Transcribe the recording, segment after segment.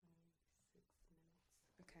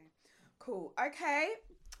Cool. Okay.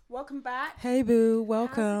 Welcome back. Hey boo, How's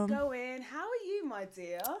welcome. it going? How are you, my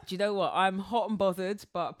dear? Do you know what? I'm hot and bothered,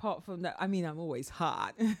 but apart from that, I mean, I'm always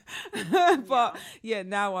hot. But yeah,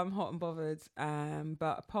 now I'm hot and bothered.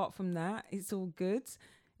 But apart from that, it's all good.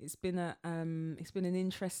 It's been an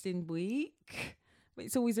interesting week. But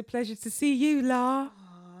it's always a pleasure to see you, La.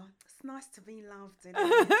 Oh, it's nice to be loved. Isn't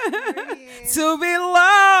it? It really is. To be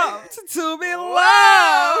loved, to be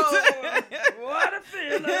loved. What a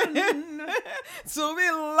feeling. To be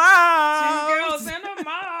Two loved. girls and a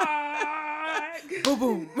mic. Boom,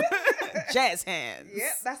 boom. Jazz hands.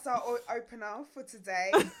 Yep, that's our opener for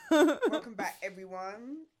today. Welcome back,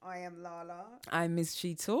 everyone. I am Lala. I'm Miss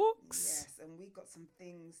She Talks. Yes, and we got some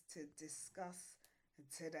things to discuss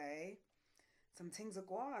today. Some things are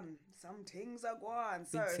gone. Some things are gone.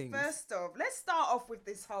 So things. first off, let's start off with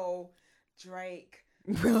this whole Drake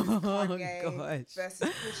Oh, Kanye gosh. versus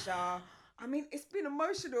Pusha. I mean, it's been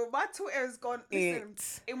emotional. My Twitter has gone. Listen,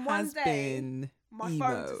 It in one has day, been my emo.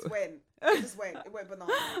 phone just went. It went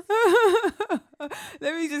bananas.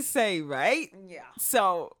 Let me just say, right? Yeah.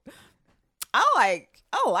 So, I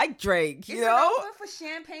like Drake, you Is know? it over for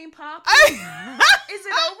Champagne Pop? Is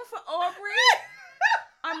it over for Aubrey?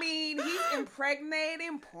 I mean, he's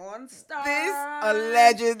impregnating porn stars. This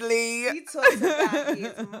allegedly. He talks about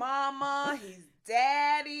his mama, his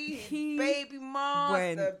daddy, his baby mom,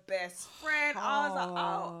 went the best friend. I was like,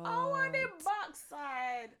 oh, I want it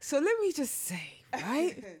backside. So let me just say,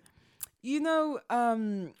 right? You know,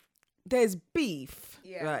 there's beef,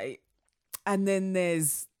 Yeah. right? And then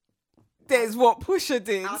there's what Pusha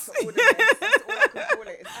did. Out of ordinance. That's all I can call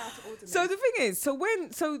it. It's out of ordinance. So the thing is,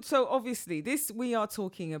 so obviously we are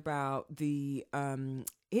talking about the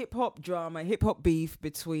hip hop drama, hip hop beef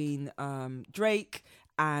between Drake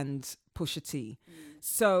and Pusha T.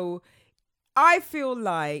 So I feel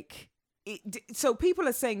like so people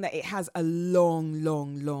are saying that it has a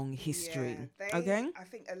long history. Yeah, okay. I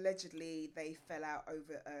think allegedly they fell out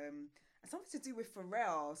over something to do with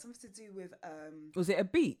Pharrell, something to do with Was it a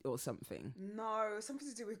beat or something? no, something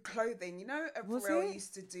to do with clothing. You know, Was Pharrell it?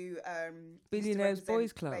 used to do Billionaires used to represent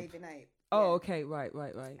Boys Club. Bathing Ape. Oh, Yeah. okay, right.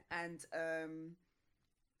 And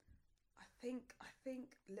I think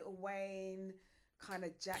Lil Wayne kind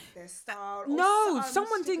of jacked their style. Or No, something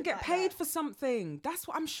someone didn't stupid get like paid that. for something. That's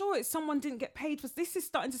what I'm sure it's someone didn't get paid for. This is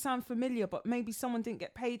starting to sound familiar, but maybe someone didn't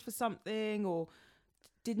get paid for something or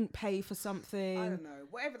didn't pay for something. I don't know.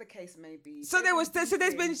 Whatever the case may be. So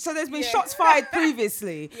there's been Yeah. shots fired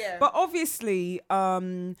previously. Yeah. But obviously,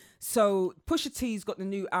 so Pusha T's got the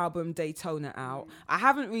new album Daytona out. I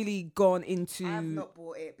haven't really gone into. I have not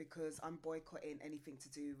bought it because I'm boycotting anything to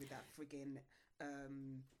do with that friggin'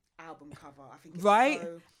 album cover. I think it's Right.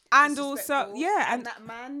 so And also, disrespectful. yeah, and that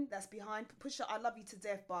man that's behind Pusha, I love you to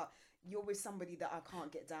death, but you're with somebody that I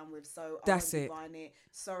can't get down with, so That's I won't it. be buying it.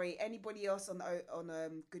 Sorry, anybody else on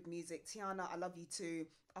Good Music, Tiana, I love you too.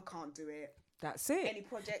 I can't do it. that's it. Any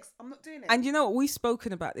projects, I'm not doing it. And you know what? We've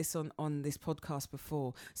spoken about this on this podcast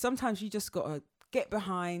before. Sometimes you just got to get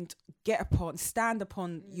behind, stand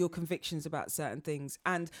upon your convictions about certain things.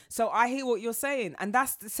 And so I hear what you're saying. And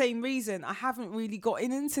that's the same reason I haven't really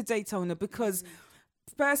gotten into Daytona because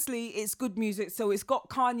firstly, it's good music. So it's got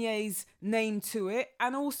Kanye's name to it.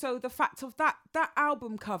 And also the fact of that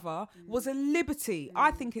album cover was a liberty.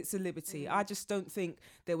 I think it's a liberty. I just don't think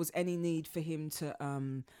there was any need for him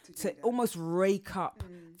to almost rake up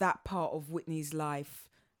that part of Whitney's life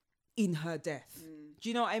in her death. Do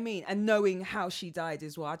you know what I mean? And knowing how she died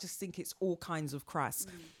as well. I just think it's all kinds of crass.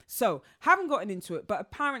 So, haven't gotten into it, but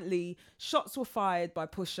apparently shots were fired by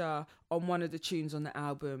Pusha on one of the tunes on the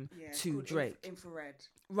album it's to called Drake. Infrared.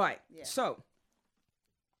 Right. Yeah. So,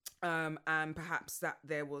 and perhaps that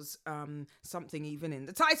there was something even in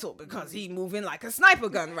the title because he's moving like a sniper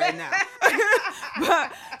gun right now.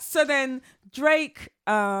 But so then Drake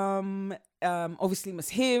obviously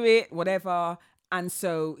must hear it, whatever, and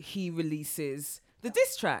so he releases the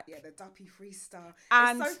diss track. Yeah, the Duppy Freestyle.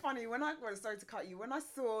 And- it's so funny sorry to cut you. When I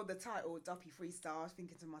saw the title Duppy Freestyle, I was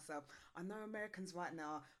thinking to myself, I know Americans right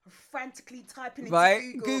now are frantically typing into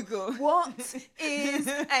Right, Google. Google. What is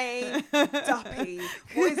a Duppy?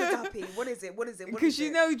 What is a Duppy? What is it? Because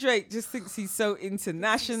you know Drake just thinks he's so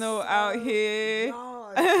international out here.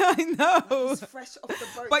 Yard. I know. He's fresh off the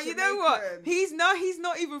boat. But you know what? Jamaican. He's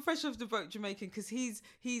not even fresh off the boat Jamaican because he's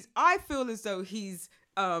I feel as though he's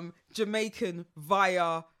Jamaican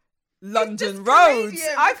via London Just roads.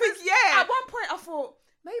 Canadian, I think because at one point I thought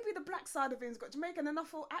maybe the black side of him's got Jamaican, and I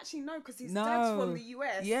thought actually no, because his dad's from the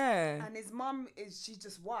US. Yeah. And his mum she's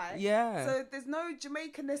just white. Yeah. So there's no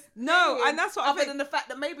Jamaicanist. No, in and that's what I other think. than the fact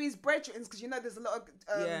that maybe he's brethren, because you know there's a lot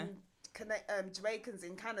of Yeah. Jamaicans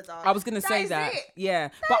in Canada. I was gonna say that. It. Yeah,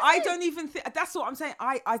 but I don't even think that's what I'm saying.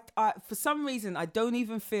 I for some reason I don't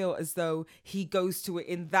even feel as though he goes to it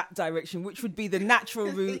in that direction, which would be the natural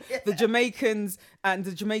route. Yeah. The Jamaicans and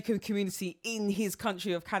the Jamaican community in his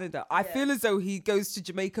country of Canada. I feel as though he goes to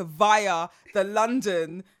Jamaica via the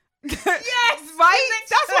London. Yes, right.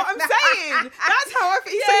 That's what I'm saying. That's how I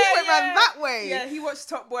feel. So he went around that way. Yeah, he watched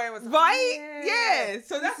Top Boy and was like, right. Yeah.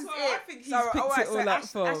 So this that's is what it. I think he's picked it all up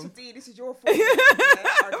from. Ashley D, this is your fault.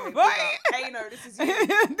 Okay, right. Kano, this is you.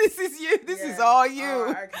 This is you. This is all you.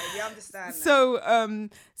 Right, okay, we understand.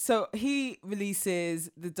 So he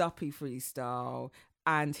releases the Duppy freestyle.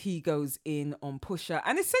 And he goes in on Pusha,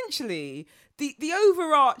 and essentially the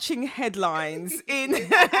overarching headlines in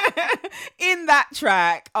in that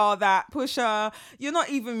track are that Pusha, you're not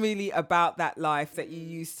even really about that life that you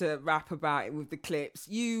used to rap about it with the clips.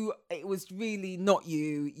 It was really not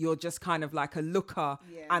you. You're just kind of like a looker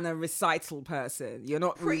and a recital person. You're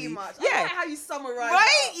not pretty really, much. Yeah, I like how you summarize.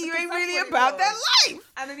 Right, you ain't really about that life.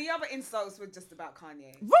 And then the other insults were just about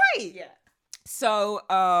Kanye. Right. Yeah. So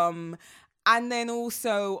and then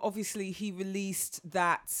also, obviously, he released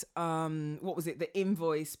that, what was it? The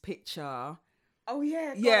invoice picture. Oh,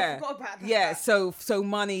 yeah. God, yeah. I forgot about that. Yeah. So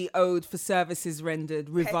money owed for services rendered,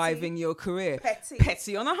 reviving your career.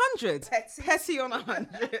 Petty on 100. Petty on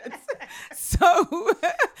 100. So.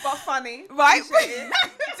 But funny. Right.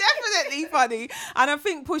 Definitely funny. And I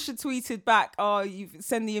think Pusha tweeted back, oh, you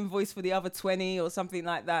send the invoice for the other 20 or something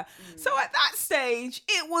like that. So at that stage,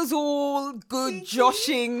 it was all good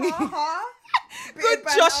joshing. Good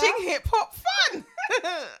joshing hip hop fun.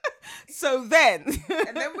 So then.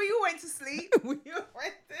 And then we all went to sleep. And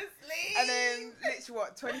then, literally,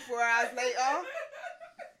 24 hours later,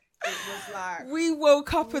 it was like. We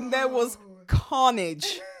woke up and there was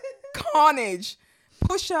carnage. Carnage.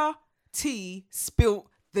 Pusha T spilt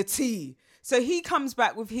the tea. So he comes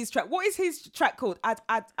back with his track. What is his track called?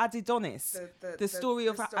 Adidonis. The story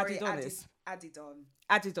of Adidonis.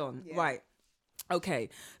 Adidon. Yeah. Right. Okay.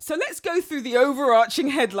 So let's go through the overarching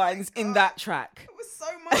headlines in that track. It was so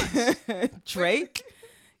much. Drake,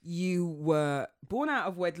 you were born out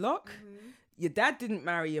of wedlock. Mm-hmm. Your dad didn't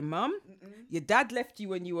marry your mum. Your dad left you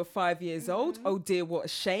when you were 5 years old. Oh dear, what a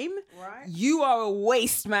shame. Right. You are a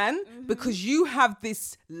waste man because you have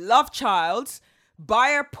this love child by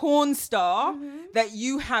a porn star that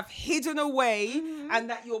you have hidden away and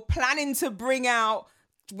that you're planning to bring out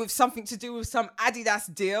with something to do with some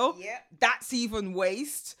Adidas deal. Yep. That's even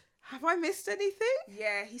waste. Have I missed anything?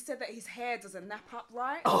 Yeah, he said that his hair doesn't nap up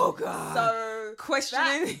right. Oh God. So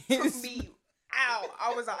questioning that took me out.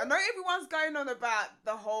 I was like, I know everyone's going on about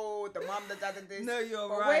the mum, the dad, and this. No, you're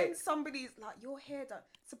but right. When somebody's like, your hair don't.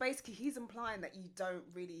 So basically, he's implying that you don't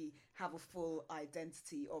really have a full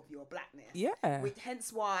identity of your blackness. Yeah.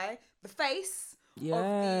 Hence why the face.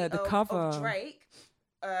 Yeah, the cover of Drake.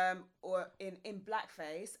 Or in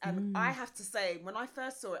blackface, and I have to say, when I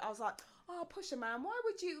first saw it, I was like, "Oh, Pusha, man, why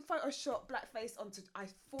would you Photoshop blackface onto?" I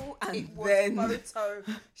thought it was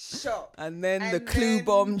Photoshop, and then the clue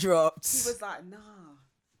bomb dropped. He was like, "Nah,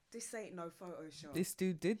 this ain't no Photoshop. This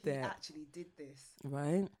dude did that. He actually did this,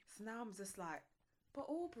 right?" So now I'm just like, "But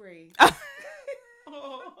Aubrey."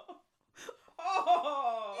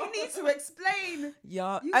 You need to explain.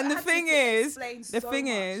 Yeah, and the thing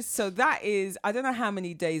is, so that is, I don't know how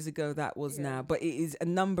many days ago that was now, but it is a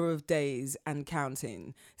number of days and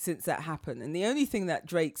counting since that happened. And the only thing that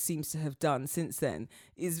Drake seems to have done since then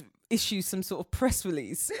is issue some sort of press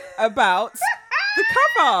release about the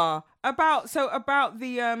cover, about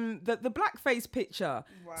the blackface picture.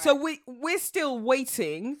 Right. So we're still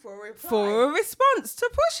waiting for a response to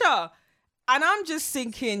Pusha. And I'm just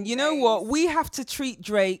thinking, you know what? We have to treat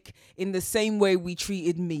Drake in the same way we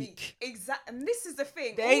treated Meek. Exactly. And this is the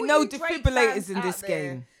thing. There ain't no defibrillators in this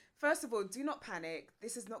game. First of all, do not panic.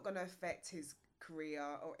 This is not going to affect his career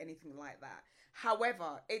or anything like that.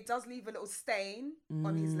 However, it does leave a little stain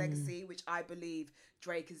on his legacy, which I believe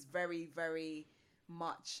Drake is very, very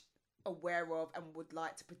much aware of and would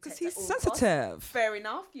like to protect. Because he's sensitive. Costs. Fair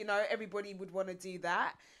enough. You know, everybody would want to do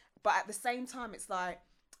that. But at the same time, it's like,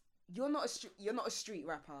 you're not a street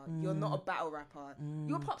rapper. You're not a battle rapper.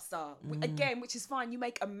 You're a pop star. Again, which is fine. You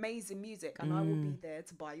make amazing music, and I will be there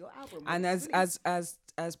to buy your album. And as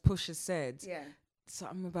Pusha said,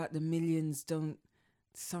 something about the millions don't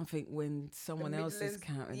something when someone else is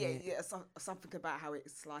counting it. Yeah, something about how it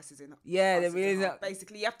slices in. Yeah, the millions.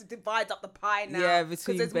 Basically, you have to divide up the pie now. Yeah,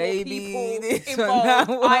 between baby, more people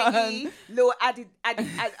involved, i.e., little Adonis, I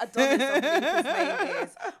believe his name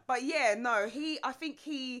is. But yeah, no, I think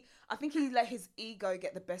he let his ego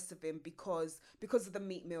get the best of him because of the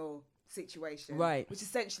Meek Mill situation. Right. Which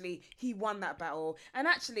essentially he won that battle. And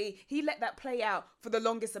actually he let that play out for the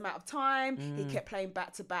longest amount of time. He kept playing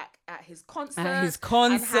back to back at his concerts. And had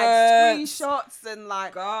screenshots and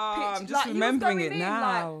like God, I'm pictures. just Like, remembering he was it going in,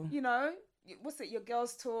 now. like, you know, what's it, your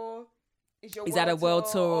girls tour? Is that a world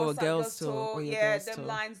tour or it's like girls tour? Or your yeah, girls them tour?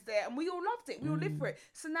 lines there. And we all loved it. We all lived for it.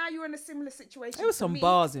 So now you're in a similar situation. There was to some Meek.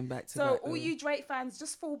 bars in back to So back. all though. you Drake fans,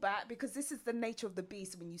 just fall back, because this is the nature of the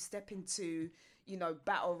beast when you step into, you know,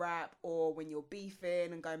 battle rap, or when you're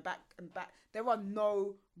beefing and going back and back. There are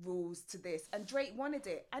no rules to this. And Drake wanted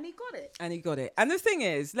it, and he got it. And the thing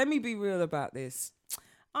is, let me be real about this.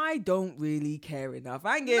 I don't really care enough.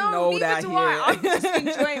 I ain't getting No, old neither out do here. I'm just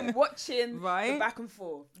enjoying watching Right? the back and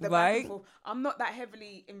forth. Right? I'm not that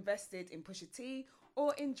heavily invested in Pusha T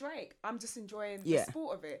or in Drake. I'm just enjoying Yeah. the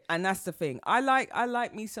sport of it. And that's the thing. I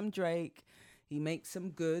like me some Drake. He makes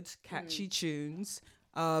some good, catchy tunes.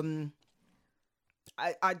 I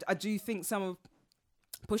do think some of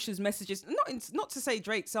Pusha's messages, not to say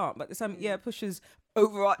Drake's aren't, but some Pusha's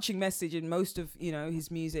overarching message in most of, you know, his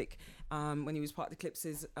music when he was part of the Clips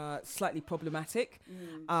is slightly problematic.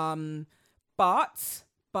 But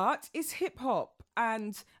it's hip hop,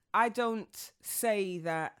 and I don't say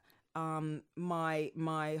that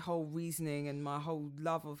my whole reasoning and my whole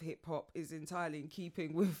love of hip hop is entirely in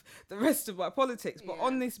keeping with the rest of my politics. But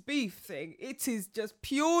on this beef thing, it is just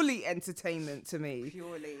purely entertainment to me.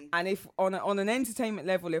 Purely. And if on an entertainment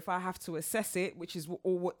level, if I have to assess it, which is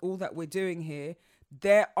all that we're doing here,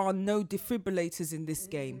 there are no defibrillators in this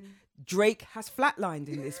game. Drake has flatlined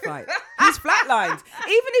in this fight. He's flatlined.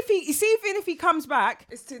 Even if he comes back,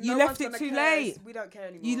 you left it too late. We don't care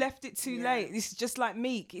anymore. You left it too late. This is just like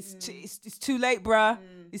Meek. It's too late, bruh.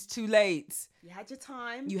 It's too late. You had your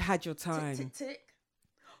time. You had your time. Tick, tick, tick.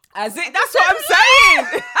 That's what I'm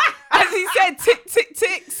saying. As he said, tick, tick,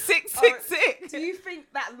 tick, tick, tick, tick. Do you think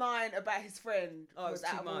that line about his friend was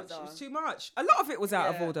out of order? It was too much. A lot of it was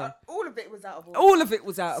out of order. All of it was out of order. All of it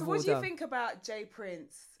was out of order. So what do you think about Jay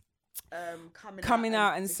Prince coming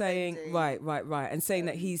out and saying right, and saying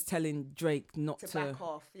that he's telling Drake not to back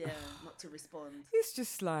off, not to respond? It's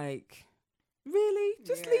just like, really,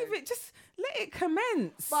 just leave it, just let it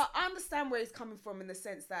commence. But I understand where he's coming from in the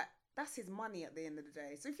sense that that's his money at the end of the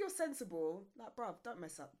day. So if you're sensible, like, bruv, don't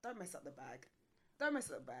mess up the bag. Don't mess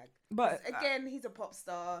up the bag. But again, he's a pop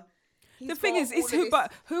star. The thing is,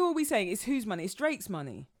 who are we saying? It's whose money? It's Drake's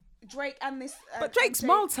money. Drake and this. But Drake's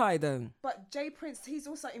multi though. But Jay Prince, he's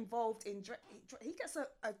also involved in Drake. He gets a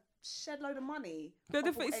shed load of money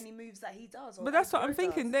but for any moves that he does. But that's what I'm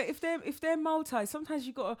thinking. That if they're multi, sometimes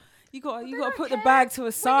you gotta put care. the bag to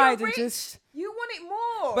a side and rich, just. You want it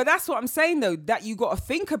more. But that's what I'm saying though. That you got to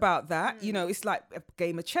think about that. You know, it's like a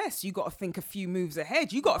game of chess. You got to think a few moves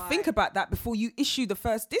ahead. You got to think about that before you issue the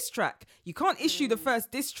first diss track. You can't issue the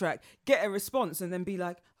first diss track, get a response, and then be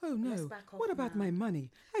like, oh no, what about my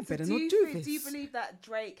money? I better not do this. Do you believe that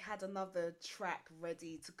Drake had another track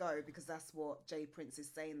ready to go? Because that's what Jay Prince is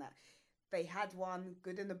saying, that they had one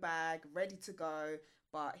good in the bag, ready to go,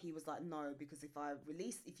 but he was like, no, because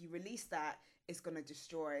if you release that, it's gonna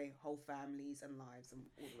destroy whole families and lives and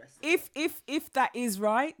all the rest of it. If that is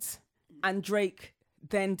right, and Drake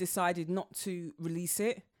then decided not to release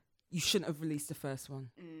it, you shouldn't have released the first one.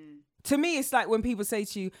 To me, it's like when people say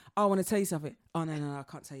to you, I want to tell you something. Oh, no, I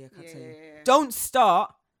can't tell you. I can't tell you. Don't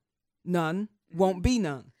start. None. Won't be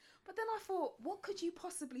none. But then I thought, what could you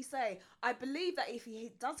possibly say? I believe that if he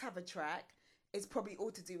does have a track, it's probably all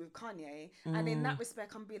to do with Kanye. And in that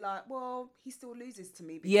respect, I'm be like, well, he still loses to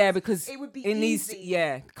me. Because it would be easy.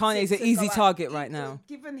 easy. Kanye's an easy target right now.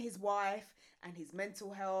 Given his wife and his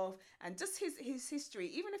mental health and just his history,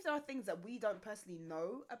 even if there are things that we don't personally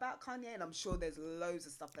know about Kanye, and I'm sure there's loads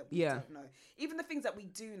of stuff that we don't know, even the things that we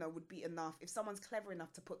do know would be enough if someone's clever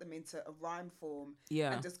enough to put them into a rhyme form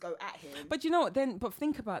and just go at him. But you know what, but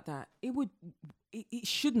think about that. It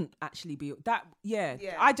shouldn't actually be that.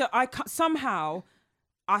 I can't, somehow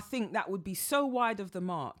I think that would be so wide of the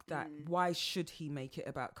mark that why should he make it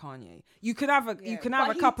about Kanye? You could have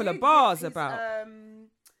a couple of bars about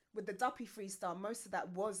with the Duppy freestyle, most of that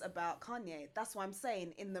was about Kanye. That's why I'm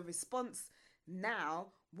saying in the response now,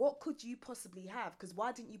 what could you possibly have? Because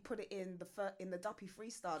why didn't you put it in the Duppy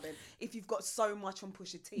freestyle then? If you've got so much on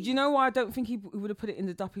Pusha T, do you know why I don't think he would have put it in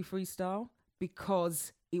the Duppy freestyle?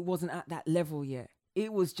 Because it wasn't at that level yet.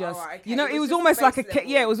 It was just, it was almost like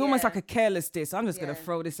almost like a careless diss. I'm just gonna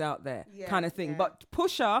throw this out there, kind of thing. But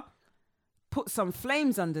Pusha put some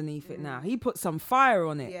flames underneath it now. He put some fire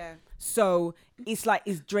on it. Yeah. So it's like,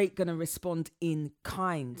 is Drake gonna respond in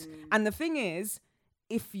kind? And the thing is,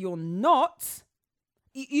 if you're not,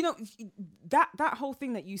 that whole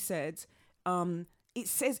thing that you said, it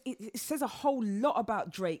says a whole lot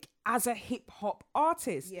about Drake as a hip hop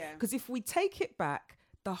artist. Yeah. Because if we take it back,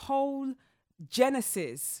 the whole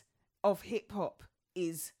genesis of hip hop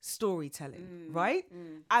is storytelling, right?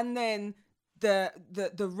 And then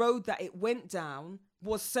the road that it went down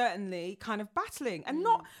was certainly kind of battling, and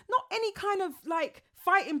not any kind of like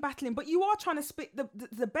fighting battling, but you are trying to spit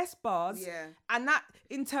the best bars, and that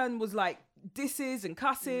in turn was like disses and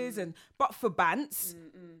cusses and but for bants,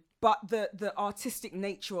 but the artistic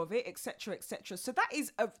nature of it, etc., etc. So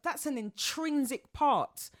that's an intrinsic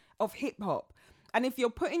part of hip hop. And if you're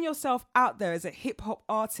putting yourself out there as a hip hop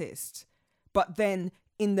artist, but then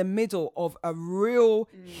in the middle of a real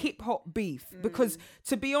hip hop beef, because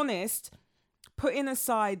to be honest, putting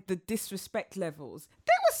aside the disrespect levels,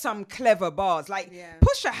 there were some clever bars. Like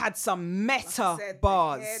Pusha had some meta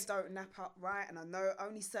bars. The hair don't nap up right, and I know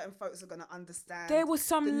only certain folks are gonna understand. There was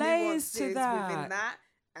some layers to that. Within that.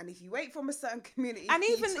 And if you wait from a certain community, and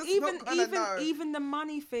even the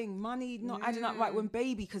money thing, money not adding up right when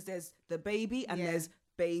baby, because there's the baby and there's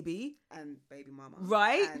baby and baby mama,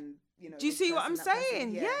 right? And, you know, do you see what I'm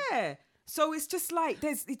saying? Yeah. So it's just like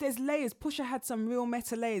there's layers. Pusha had some real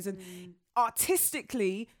meta layers, and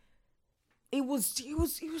artistically, it was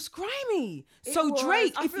grimy.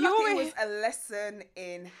 Drake, I feel like it was a lesson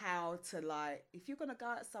in how to, like, if you're gonna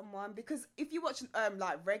go at someone, because if you watch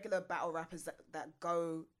like regular battle rappers that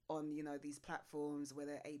go on, you know, these platforms where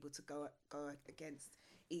they're able to go against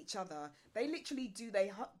each other, they literally do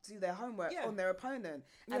their homework on their opponent,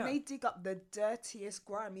 and they dig up the dirtiest,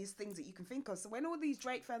 grimiest things that you can think of. So when all these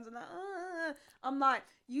Drake fans are like, I'm like,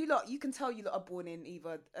 you can tell you lot are born in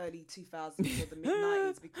either early 2000s or the mid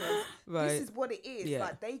 90s, because this is what it is.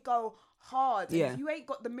 Like, they go hard, and if you ain't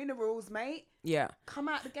got the minerals, mate, come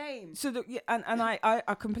out the game. So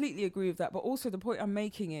I completely agree with that, but also the point I'm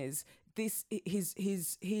making is this: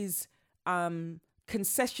 his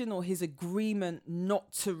concession or his agreement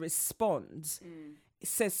not to respond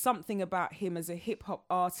says something about him as a hip hop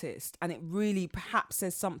artist, and it really perhaps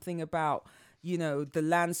says something about, you know, the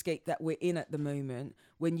landscape that we're in at the moment,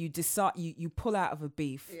 when you decide you pull out of a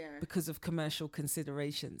beef because of commercial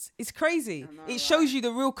considerations. It's crazy. It shows you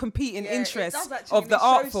the real competing interests of the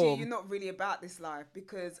art form. You're not really about this life,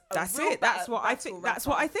 because that's it. That's what I think. That's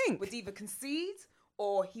what I think. Would either concede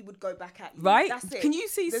or he would go back at you. Right? That's it. Can you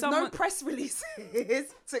see There's no press releases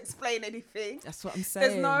to explain anything. That's what I'm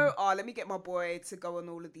saying. There's no, let me get my boy to go on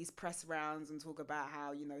all of these press rounds and talk about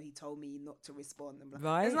how, you know, he told me not to respond. And blah.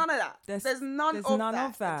 Right. There's none of that. There's none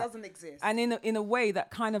of that. It doesn't exist. And in a way that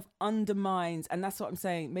kind of undermines, and that's what I'm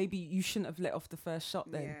saying, maybe you shouldn't have let off the first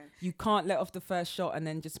shot then. Yeah. You can't let off the first shot and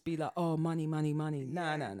then just be like, oh, money.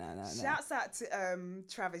 No. Shouts out to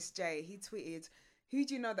Travis J. He tweeted, who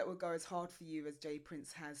do you know that would go as hard for you as Jay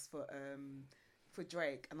Prince has for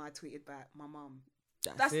Drake? And I tweeted back, my mum.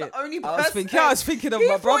 That's the only person. I was thinking of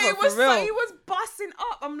my brother, for real. He was busting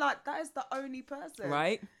up. I'm like, that is the only person.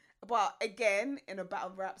 Right. But again, in a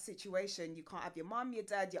battle rap situation, you can't have your mum, your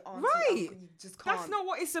dad, your auntie, right. uncle. You just can't. That's not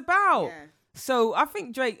what it's about. Yeah. So I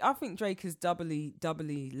think Drake has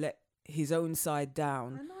doubly let his own side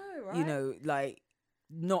down. I know, right? You know, like,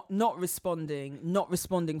 not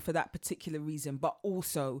responding for that particular reason, but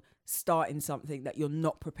also starting something that you're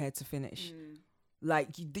not prepared to finish. Like,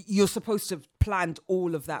 you're supposed to have planned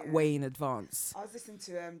all of that way in advance. I was listening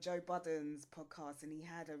to Joe Budden's podcast, and he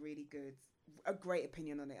had a great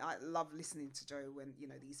opinion on it. I love listening to Joe when, you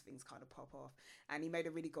know, these things kind of pop off, and he made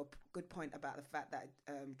a really good point about the fact that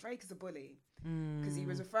Drake is a bully, because he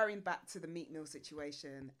was referring back to the Meek Mill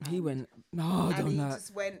situation. He went,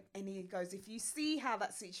 just went, and he goes, if you see how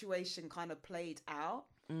that situation kind of played out,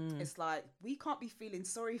 it's like, we can't be feeling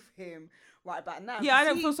sorry for him right about now. Yeah, I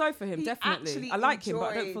don't feel sorry for him, definitely. I like him,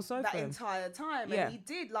 but I don't feel sorry for him. That entire time, and he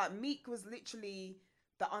did, like, Meek was literally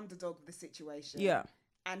the underdog of the situation. Yeah.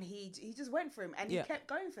 And he just went for him, and he kept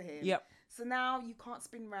going for him. Yep. So now you can't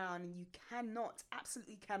spin round, and you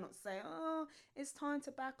absolutely cannot say, oh, it's time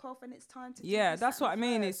to back off and it's time to do this, that's what I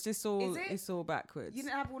mean. It's just it's all backwards. You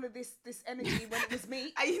didn't have all of this energy when it was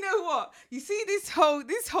me. And you know what? You see, this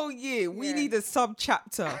whole year, we need a sub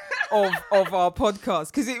chapter of our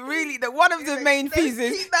podcast, because it really, one of the main themes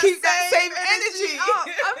is keep that same energy up.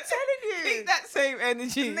 I'm telling you, keep that same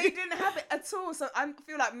energy. And they didn't have it at all. So I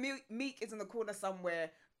feel like Meek is in the corner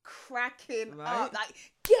somewhere, cracking up, like,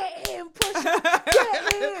 get him, push him,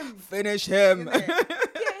 get him, finish him, get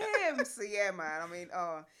him. So yeah, man, I mean,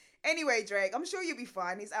 anyway, Drake, I'm sure you'll be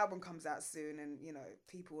fine. His album comes out soon, and, you know,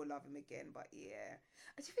 people will love him again. But yeah,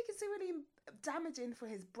 I do think it's really damaging for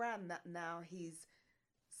his brand that now he's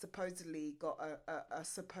supposedly got a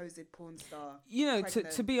supposed porn star. You know, to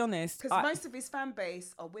pregnant. be honest, Because most of his fan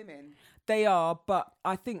base are women. they are, but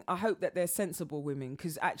I hope that they're sensible women,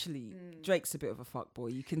 because actually Drake's a bit of a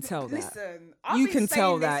fuckboy. You can tell that. Listen, You can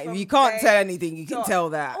tell that. If you can't tell anything, you can tell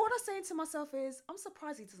that. All I'm saying to myself is, I'm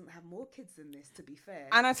surprised he doesn't have more kids than this, to be fair.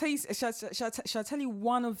 And I tell you, shall I tell you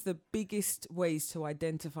one of the biggest ways to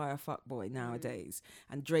identify a fuckboy nowadays?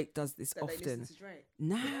 And Drake does this That they often. listen to Drake.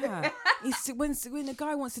 Nah, it's when a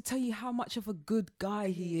guy wants to tell you how much of a good guy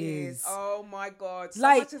he is. Oh my God. So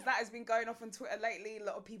Like- much as that has been going off on Twitter lately, a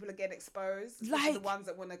lot of people are getting exposed. Especially the Like- ones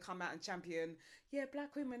that want to come out and champion, yeah,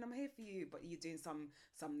 black women, I'm here for you. But you're doing some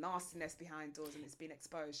nastiness behind doors and it's been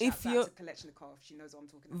exposed. If Shouts out you're- to Kalechnikov, she knows what I'm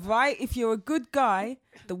talking about. Right? If you're a good guy,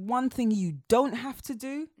 the one thing you don't have to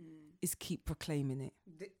do is keep proclaiming it,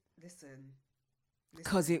 Listen.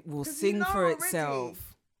 because it will 'Cause you sing know for already. itself.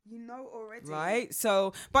 You know already. Right?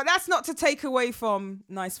 So, but that's not to take away from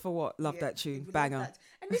Nice for What. Love Yeah, that tune. people love Banger. that.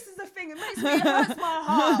 And this is the thing, it hurts my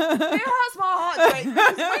heart. It hurts my heart, Drake,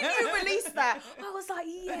 because when you released that, I was like,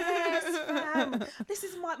 yes, fam. This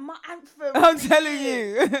is my anthem. I'm for the telling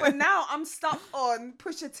year. you. But now I'm stuck on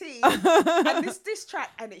Pusha T and this diss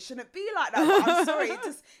track, and it shouldn't be like that. But I'm sorry,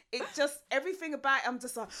 it just everything about it, I'm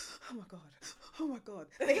just like, oh my God. Oh my God.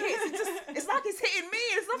 The hits, it's like it's hitting me.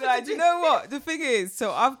 It's nothing Nah, to do do. you know what the thing is?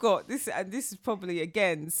 So I've got this, and this is probably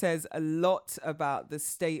again says a lot about the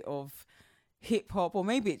state of hip hop, or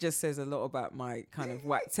maybe it just says a lot about my kind of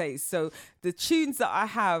whack taste. So the tunes that I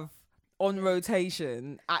have on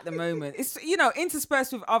rotation at the moment, it's, you know,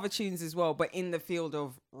 interspersed with other tunes as well, but in the field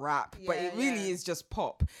of rap, but it really is just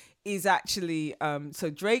pop, is actually so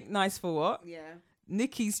Drake, Nice for What? Yeah.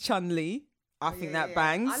 Nicki's Chun Li, I think that yeah.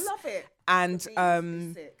 bangs. I love it. And The beat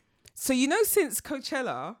is sick. so, you know, since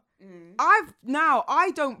Coachella,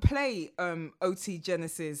 I don't play OT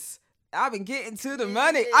Genesis. I've been getting to the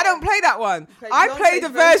money. I don't play that one. I play the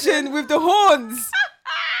Beyonce's version with the horns.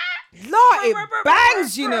 Lord, it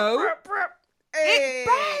bangs, you know. It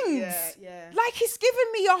bangs. Yeah. Like, it's given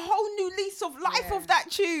me a whole new lease of life Yeah. of that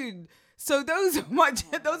tune. So those are my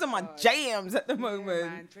God. jams at the Yeah, moment.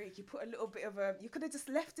 man, Drake, you put a little bit of you could have just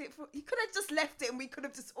left it and we could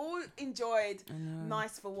have just all enjoyed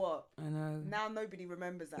Nice for What. I know. Now nobody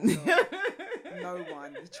remembers that song. No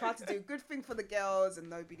one. You tried to do a good thing for the girls and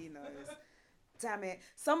nobody knows. Damn it.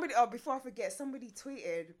 Before I forget, somebody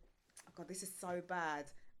tweeted, oh God, this is so bad,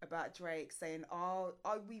 about Drake saying, are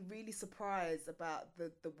we really surprised about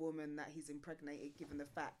the woman that he's impregnated, given the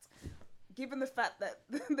fact that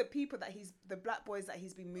the people that the black boys that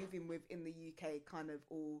he's been moving with in the UK kind of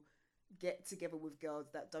all get together with girls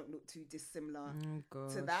that don't look too dissimilar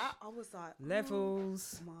to that. I was like,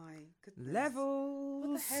 Levels. oh my goodness. Levels.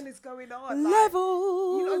 What the hell is going on?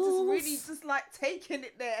 Levels. You know, just really just like taking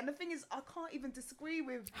it there. And the thing is, I can't even disagree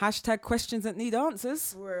with Hashtag questions that need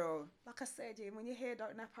answers. real. Like I said, Jim, when your hair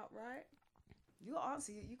don't nap up right, you got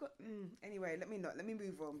answer. You got anyway. Let me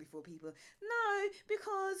move on before people. No,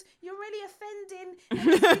 because you're really offending. And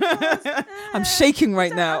it's because, I'm shaking right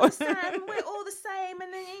don't now. understand, we're all the same.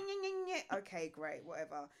 And then okay, great,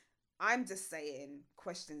 whatever. I'm just saying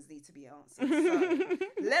questions need to be answered. So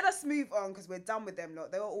let us move on because we're done with them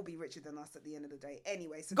lot. They'll all be richer than us at the end of the day.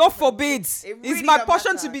 Anyway, so God forbid. it really It's my don't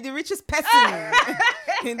portion matter. to be the richest person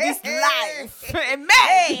in this life.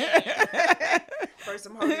 Amen. Throw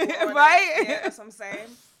some holy water on Right? it. Yeah, that's what I'm saying.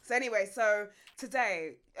 So anyway, so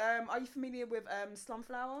today, are you familiar with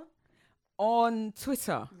Slumflower? On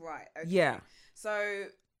Twitter. Right. Okay. Yeah. So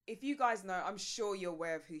if you guys know, I'm sure you're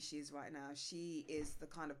aware of who she is right now. She is the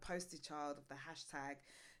kind of poster child of the hashtag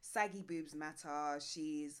Saggy Boobs Matter.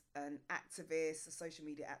 She's an activist, a social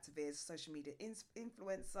media activist, social media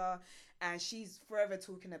influencer, and she's forever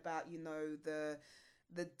talking about, you know, the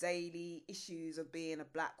daily issues of being a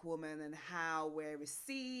black woman and how we're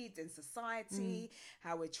received in society,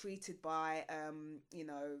 how we're treated by, you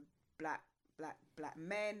know, black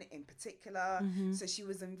men in particular. So she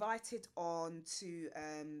was invited on to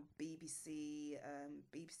BBC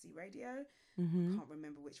Radio. I can't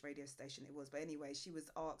remember which radio station it was, but anyway, she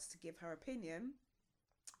was asked to give her opinion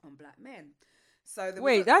on black men. So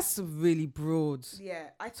That's a really broad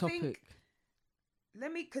topic.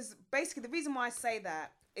 Because basically the reason why I say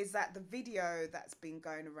that is that the video that's been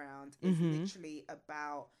going around is literally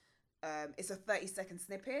about it's a 30-second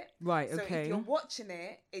snippet. Right, so okay. if you're watching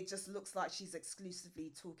it, it just looks like she's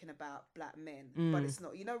exclusively talking about black men. But it's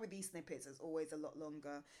not. You know, with these snippets, it's always a lot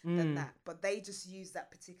longer than that. But they just use that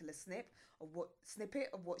particular snippet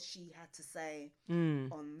of what she had to say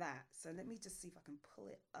on that. So let me just see if I can pull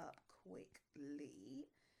it up quickly.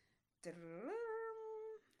 Hang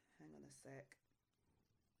on a sec.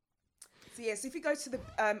 So yes, if you go to the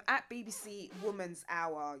at BBC Woman's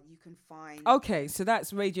Hour, you can find. Okay, so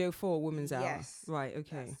that's Radio 4 Women's Hour. Yes. Right,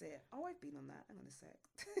 okay. That's it. Oh, I've been on that. Hang on a sec.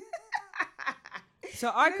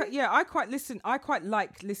 So I quite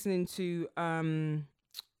like listening to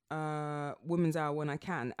Women's Hour when I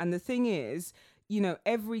can. And the thing is, you know,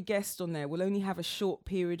 every guest on there will only have a short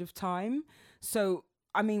period of time. So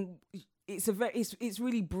I mean, it's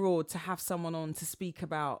really broad to have someone on to speak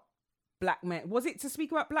about black men. Was it to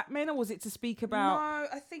speak about black men, or was it to speak about? No,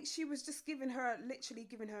 I think she was just literally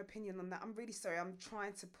giving her opinion on that. I'm really sorry. I'm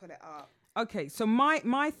trying to pull it up. Okay, so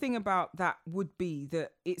my thing about that would be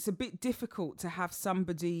that it's a bit difficult to have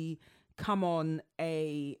somebody come on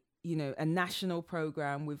a national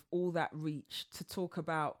program with all that reach to talk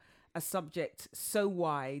about a subject so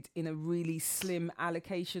wide in a really slim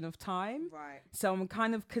allocation of time. Right. So I'm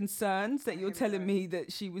kind of concerned that you're telling me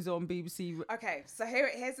that she was on BBC. Okay, so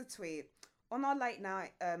here's a tweet. On our late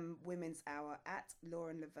night Women's Hour at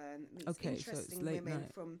Lauren Laverne meets interesting women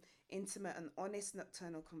from intimate and honest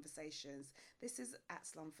nocturnal conversations. This is at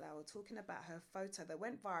Slumflower talking about her photo that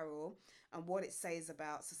went viral and what it says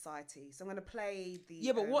about society. So I'm going to play the...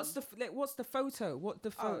 Yeah, but what's the photo? What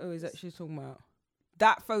the photo is that she's talking about?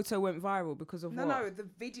 That photo went viral because of what? No, the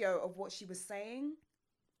video of what she was saying.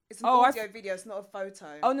 It's an audio video, it's not a photo.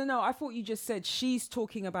 Oh, no, I thought you just said she's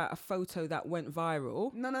talking about a photo that went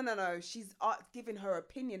viral. No. She's giving her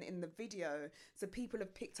opinion in the video. So people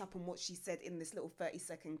have picked up on what she said in this little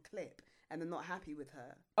 30-second clip and they're not happy with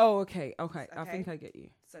her. Oh, okay. I think I get you.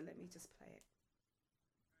 So let me just play it.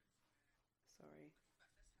 Sorry.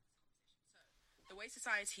 The way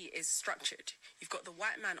society is structured, you've got the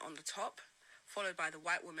white man on the top, followed by the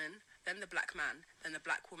white woman, then the black man, then the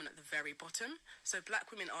black woman at the very bottom. So black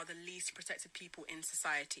women are the least protected people in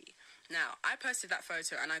society. Now, I posted that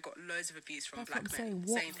photo and I got loads of abuse from black men.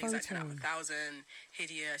 Saying things like 10 out of 1,000,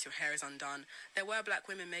 hideous, your hair is undone. There were black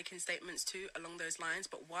women making statements too along those lines,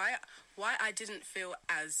 but why I didn't feel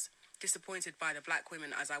as disappointed by the black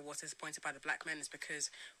women as I was disappointed by the black men is because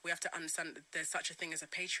we have to understand that there's such a thing as a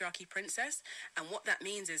patriarchy princess, and what that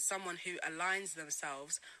means is someone who aligns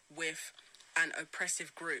themselves with an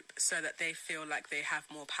oppressive group so that they feel like they have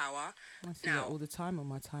more power. I see that all the time on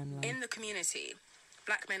my timeline. In the community,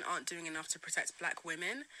 black men aren't doing enough to protect black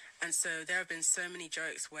women, and so there have been so many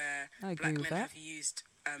jokes where black men have used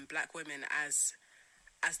black women as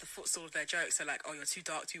the footstool of their jokes. So like, oh, you're too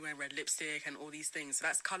dark, too wearing red lipstick and all these things. So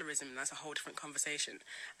that's colorism, and that's a whole different conversation.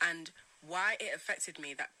 And why it affected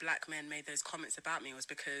me that black men made those comments about me was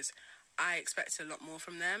because I expected a lot more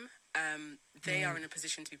from them. They are in a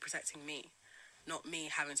position to be protecting me, not me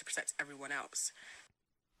having to protect everyone else.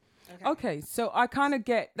 Okay, so I kind of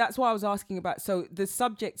get, that's why I was asking about, so the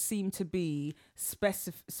subject seemed to be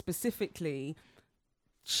specifically,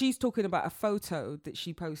 she's talking about a photo that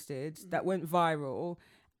she posted that went viral,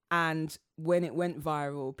 and when it went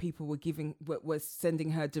viral, people were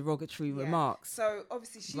sending her derogatory remarks. So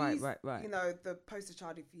obviously she's, right. you know, the poster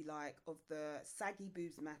child, if you like, of the saggy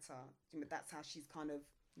boobs matter. That's how she's kind of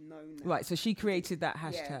known now. Right, so she created that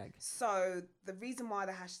hashtag. Yeah. So the reason why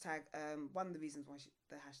the hashtag, one of the reasons why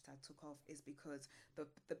the hashtag took off is because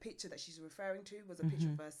the picture that she's referring to was a picture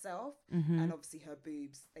of herself, and obviously her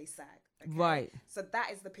boobs, they sag. Okay? Right. So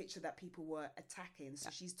that is the picture that people were attacking. So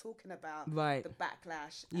she's talking about the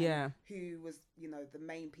backlash and who was, you know, the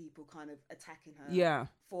main people kind of attacking her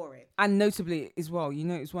for it. And notably as well, you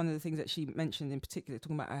know, it's one of the things that she mentioned in particular,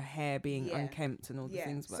 talking about her hair being unkempt and all the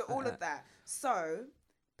things about all of that. So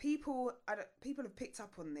people have picked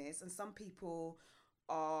up on this, and some people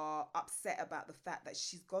are upset about the fact that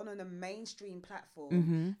she's gone on a mainstream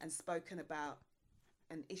platform and spoken about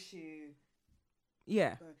an issue.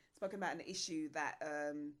 Spoken about an issue that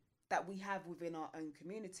that we have within our own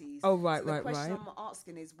communities. Oh, right, so the question I'm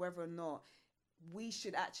asking is whether or not we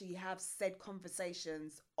should actually have said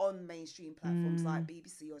conversations on mainstream platforms like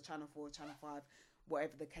BBC or Channel 4 or Channel 5,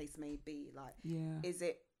 whatever the case may be. Like, is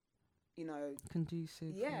it, you know,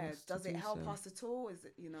 conducive? Does it help us at all? Is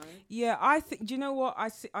it, you know? Yeah, I think, do you know what,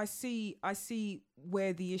 I see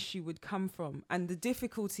where the issue would come from, and the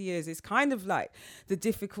difficulty is kind of like the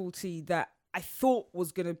difficulty that I thought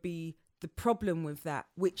was going to be the problem with that,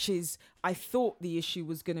 which is I thought the issue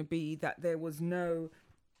was going to be that there was no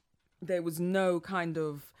kind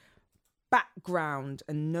of background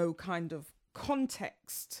and no kind of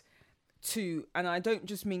context to, and I don't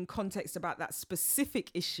just mean context about that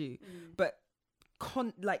specific issue, but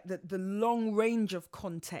like the long range of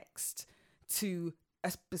context to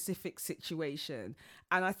a specific situation.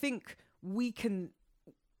 And I think we can,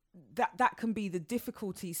 that can be the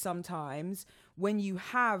difficulty sometimes when you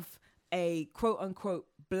have a quote unquote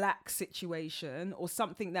black situation or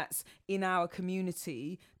something that's in our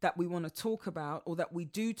community that we want to talk about or that we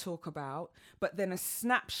do talk about, but then a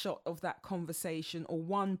snapshot of that conversation or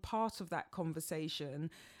one part of that conversation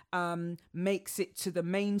makes it to the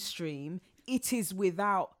mainstream, it is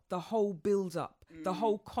without the whole build-up, the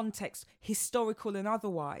whole context, historical and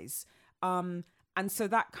otherwise. And so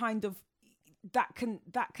that kind of, that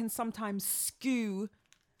can sometimes skew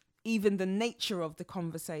even the nature of the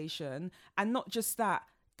conversation. And not just that,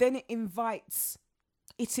 then it invites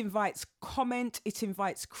comment, it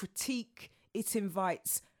invites critique, it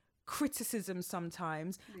invites criticism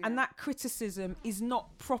sometimes. Yeah. And that criticism is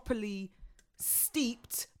not properly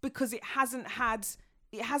steeped because it hasn't had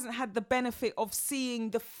the benefit of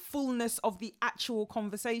seeing the fullness of the actual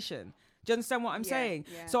conversation. Do you understand what I'm saying?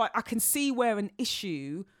 Yeah. So I can see where an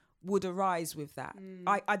issue would arise with that.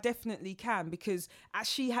 I definitely can, because as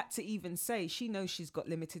she had to even say, she knows she's got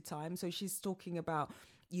limited time. So she's talking about,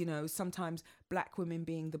 you know, sometimes black women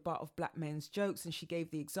being the butt of black men's jokes. And she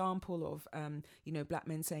gave the example of, you know, black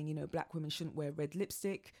men saying, you know, black women shouldn't wear red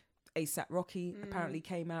lipstick. A$AP Rocky apparently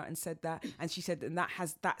came out and said that. And she said, and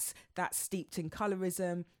that's steeped in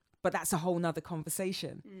colorism, but that's a whole nother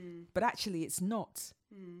conversation. But actually it's not.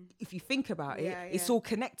 If you think about it, it's all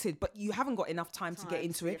connected, but you haven't got enough time to get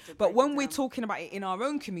into it. But when we're talking about it in our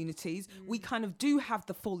own communities, we kind of do have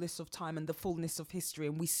the fullness of time and the fullness of history,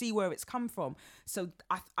 and we see where it's come from. So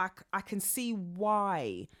I can see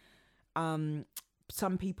why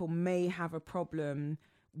some people may have a problem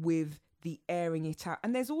with the airing it out.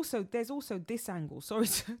 And there's also this angle. Sorry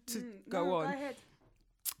to go on. Go ahead.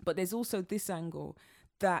 But there's also this angle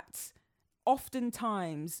that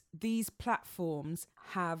oftentimes these platforms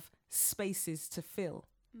have spaces to fill,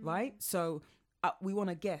 right? So we want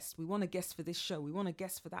a guest. We want a guest for this show. We want a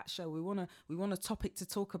guest for that show. We want a topic to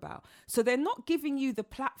talk about. So they're not giving you the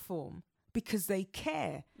platform because they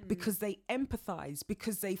care, because they empathize,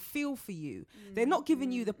 because they feel for you. They're not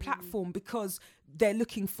giving you the platform because they're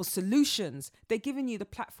looking for solutions. They're giving you the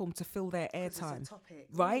platform to fill their airtime.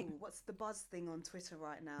 Right? Ooh, what's the buzz thing on Twitter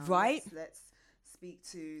right now? Right? Let's speak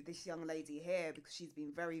to this young lady here because she's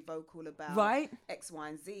been very vocal about X, Y,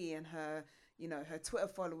 and Z, and her, you know, her Twitter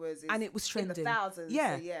followers and it was trending in the thousands.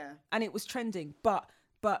 Yeah, so yeah, and it was trending. But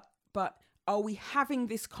are we having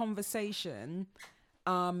this conversation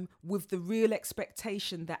with the real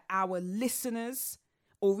expectation that our listeners,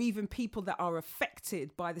 or even people that are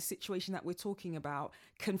affected by the situation that we're talking about,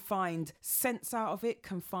 can find sense out of it,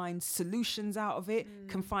 can find solutions out of it,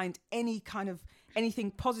 can find any kind of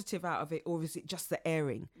anything positive out of it, or is it just the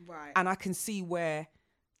airing? Right. And I can see where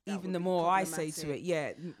that even the more I say to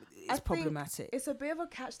it, it's problematic. It's a bit of a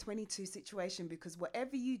catch-22 situation, because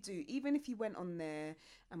whatever you do, even if you went on there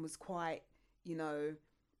and was quite, you know,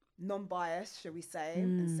 non-biased, shall we say,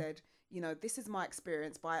 and said, you know, this is my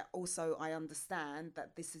experience, but also I understand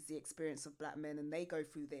that this is the experience of black men and they go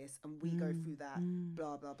through this and we go through that,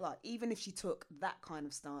 blah, blah, blah. Even if she took that kind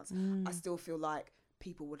of stance, I still feel like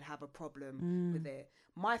people would have a problem with it.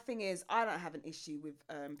 My thing is, I don't have an issue with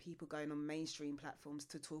people going on mainstream platforms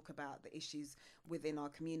to talk about the issues within our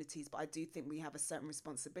communities, but I do think we have a certain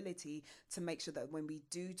responsibility to make sure that when we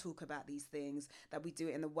do talk about these things, that we do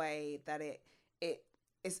it in a way that it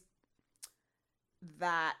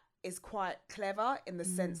is quite clever, in the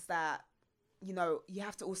sense that, you know, you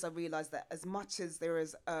have to also realize that as much as there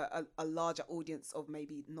is a larger audience of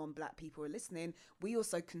maybe non-black people who are listening, we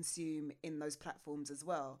also consume in those platforms as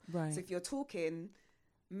well. Right. So if you're talking,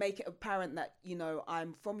 make it apparent that, you know,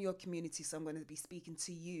 I'm from your community, so I'm going to be speaking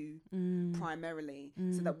to you primarily,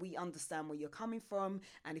 so that we understand where you're coming from.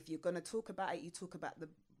 And if you're going to talk about it, you talk about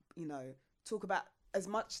talk about as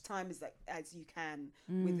much time as you can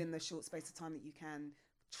within the short space of time that you can.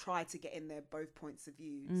 Try to get in there both points of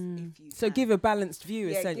views if you so can. Give a balanced view,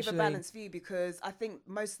 essentially. Give a balanced view, because I think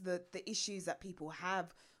most of the issues that people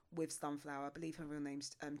have with Sunflower, I believe her real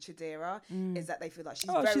name's Chidera, is that they feel like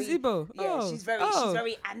she's she's Igbo. She's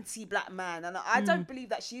very anti-black man, and I don't believe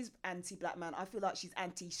that she's anti-black man. I feel like she's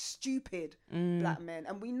anti-stupid black men,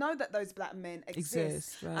 and we know that those black men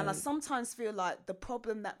exist. Right. And I sometimes feel like the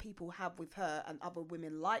problem that people have with her and other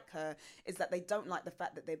women like her is that they don't like the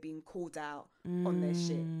fact that they're being called out on their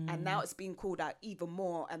shit, and now it's being called out even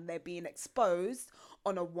more, and they're being exposed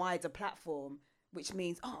on a wider platform, which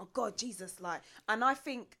means, oh God, Jesus, and I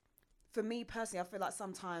think, for me personally, I feel like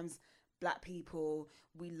sometimes black people,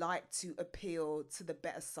 we like to appeal to the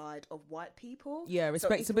better side of white people. Yeah,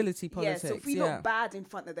 respectability politics. Yeah, so if we look bad in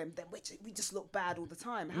front of them, then we just look bad all the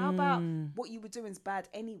time. How about what you were doing is bad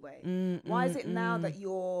anyway? Why is it now that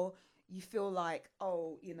you feel like,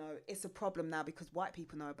 oh, you know, it's a problem now because white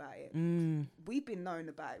people know about it? We've been known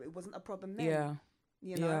about it. It wasn't a problem then. Yeah.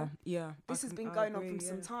 You know, yeah. this has been going on for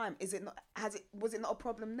some time. Was it not a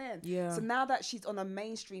problem then? Yeah. So now that she's on a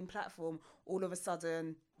mainstream platform, all of a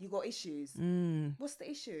sudden you got issues. What's the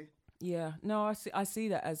issue? Yeah, no, I see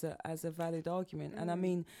that as a valid argument, and I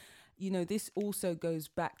mean, you know, this also goes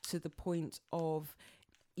back to the point of,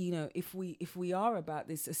 you know, if we are about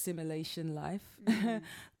this assimilation life,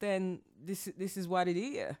 then this is what it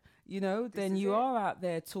is. You know, then you are out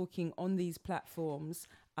there talking on these platforms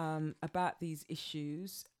about these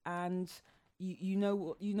issues, and you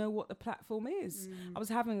know what the platform is. I was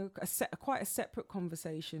having quite a separate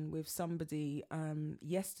conversation with somebody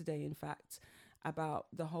yesterday, in fact, about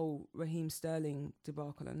the whole Raheem Sterling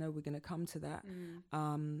debacle. I know we're going to come to that.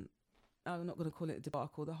 I'm not going to call it a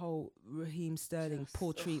debacle. The whole Raheem Sterling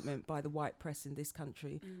poor treatment by the white press in this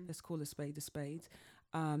country. Let's call a spade a spade,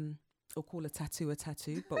 or call a tattoo,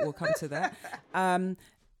 but we'll come to that.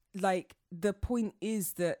 Like, the point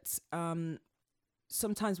is that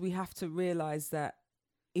sometimes we have to realize that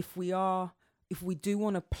if we do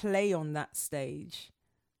want to play on that stage,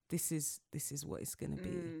 this is what it's going to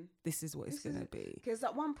be. This is what it's going to be. Because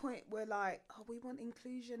at one point we're like, oh, we want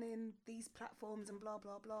inclusion in these platforms and blah,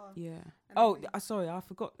 blah, blah. Yeah. And Sorry, I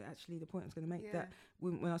forgot actually the point I was going to make, that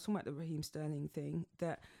when I was talking about the Raheem Sterling thing,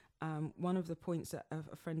 that one of the points that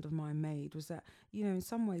a friend of mine made was that, you know, in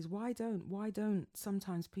some ways, why don't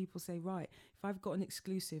sometimes people say, right, if I've got an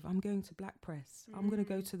exclusive, I'm going to Black Press, I'm going to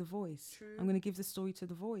go to The Voice, I'm going to give the story to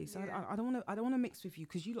The Voice. I don't want to mix with you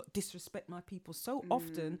because you lot disrespect my people so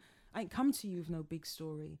often. I ain't come to you with no big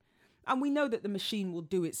story. And we know that the machine will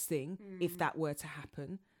do its thing if that were to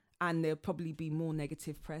happen, and there'll probably be more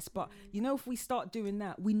negative press. But you know, if we start doing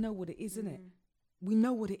that, we know what it is, isn't it? We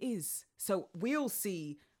know what it is. So we'll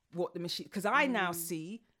see what the machine, because I now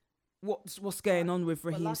see what's going on with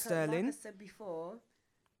Raheem Sterling. Like I said before,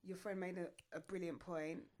 your friend made a brilliant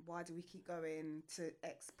point. Why do we keep going to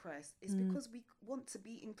Express? It's because we want to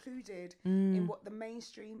be included in what the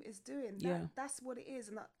mainstream is doing. That's what it is.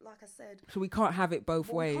 And like I said, so we can't have it both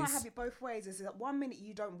ways. We can't have it both ways. It's like 1 minute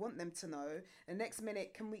you don't want them to know, the next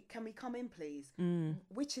minute, can we come in, please?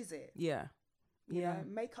 Which is it? Yeah. You know,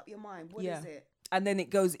 make up your mind. What is it? And then it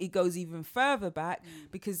goes even further back,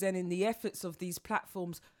 because then in the efforts of these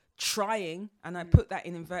platforms trying, and I put that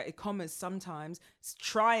in inverted commas sometimes,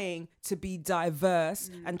 trying to be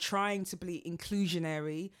diverse and trying to be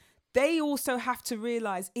inclusionary, they also have to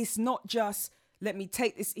realize it's not just, let me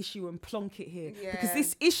take this issue and plonk it here. Because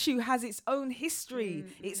this issue has its own history.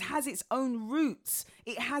 It has its own roots.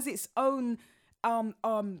 It has its own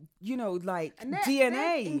you know, like, and DNA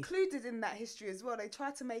they're included in that history as well. They try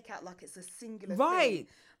to make out like it's a singular thing.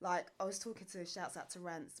 Like, I was talking to, shouts out to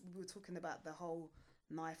Rance, we were talking about the whole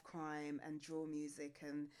knife crime and drill music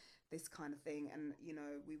and this kind of thing, and you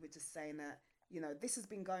know, we were just saying that, you know, this has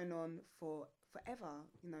been going on for forever,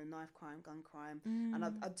 you know, knife crime, gun crime, and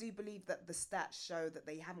I do believe that the stats show that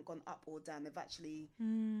they haven't gone up or down. They've actually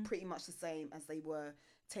pretty much the same as they were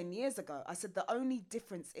 10 years ago. I said the only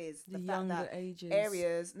difference is the fact that ages.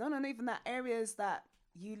 Areas, not even that, areas that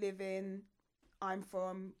you live in, I'm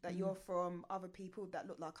from, that you're from, other people that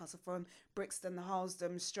look like us are from, Brixton,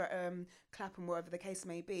 Harlesden, Streatham, Clapham, wherever the case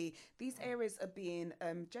may be. These areas are being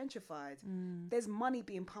gentrified. There's money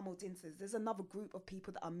being pummeled into this. There's another group of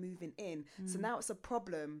people that are moving in. So now it's a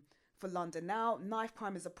problem for London. Now knife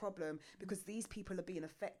crime is a problem because these people are being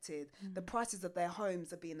affected. The prices of their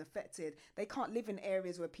homes are being affected. They can't live in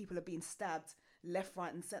areas where people are being stabbed left,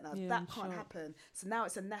 right and centre. That can't happen. So now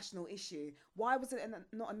it's a national issue. Why was it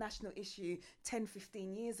not a national issue 10,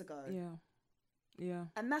 15 years ago? Yeah.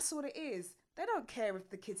 And that's what it is. They don't care if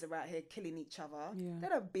the kids are out here killing each other. They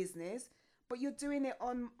don't have business. But you're doing it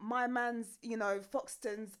on my man's, you know,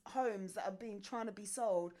 Foxton's homes that are trying to be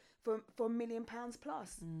sold for £1 million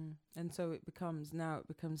plus. And so it becomes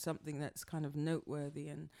something that's kind of noteworthy.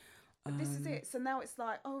 And but this is it. So now it's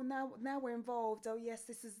like, oh, now we're involved. Oh yes,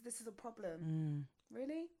 this is a problem.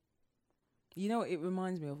 Really? You know, it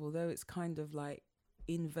reminds me of, although it's kind of like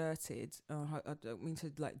inverted. I don't mean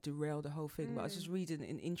to like derail the whole thing, but I was just reading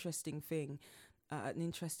an interesting thing. An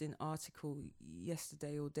interesting article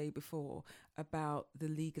yesterday or day before about the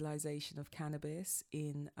legalization of cannabis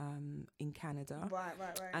in Canada. Right.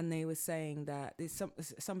 And they were saying that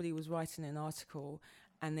somebody was writing an article,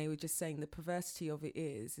 and they were just saying the perversity of it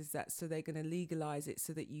is that so they're going to legalize it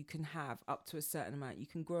so that you can have up to a certain amount. You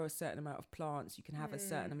can grow a certain amount of plants. You can have a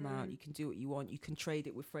certain amount. You can do what you want. You can trade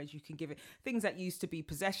it with friends. You can give it things that used to be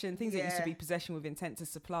possession, things that used to be possession with intent to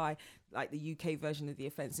supply, like the UK version of the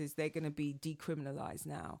offences. They're going to be decriminalised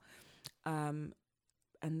now. And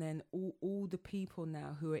then all the people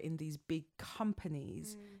now who are in these big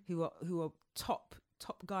companies who are top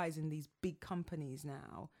top guys in these big companies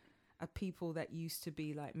now are people that used to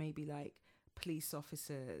be like maybe like police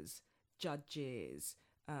officers, judges,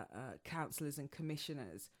 councillors and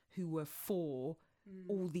commissioners who were for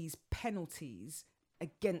all these penalties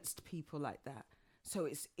against people like that. So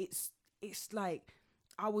it's like,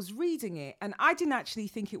 I was reading it and I didn't actually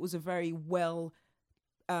think it was a very well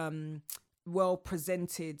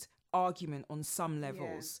presented argument on some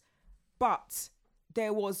levels, but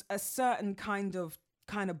there was a certain kind of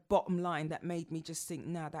bottom line that made me just think,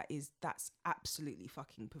 nah, that's absolutely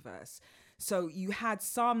fucking perverse. So you had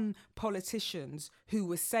some politicians who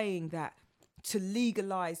were saying that to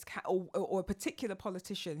legalize, or a particular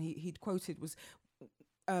politician he'd quoted was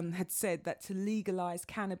had said that to legalize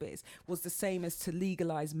cannabis was the same as to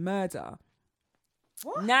legalize murder.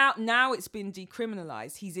 What? Now it's been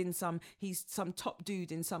decriminalized. He's some top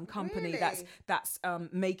dude in some company Really? that's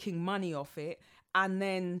making money off it, and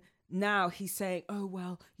then now he's saying, oh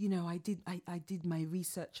well, you know, I did my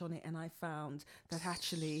research on it and I found that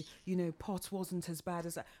actually, you know, pot wasn't as bad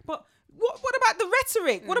as that. But what about the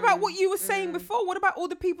rhetoric? What about what you were saying before? What about all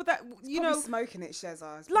the people that you know smoking it,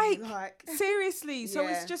 Sheza? like seriously? So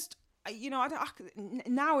Yeah. it's just, you know,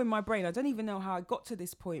 now in my brain I don't even know how I got to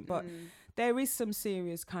this point, but there is some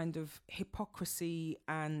serious kind of hypocrisy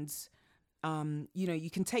and you know, you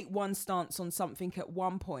can take one stance on something at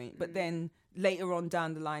one point, but then later on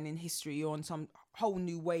down the line in history you're on some whole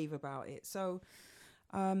new wave about it. So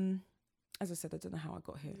as I said, I don't know how I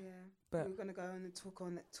got here. Yeah, but we're gonna go on and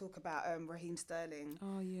talk about Raheem Sterling.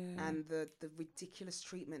 Oh yeah. And the ridiculous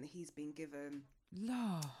treatment he's been given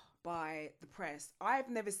La. by the press. I've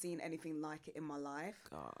never seen anything like it in my life.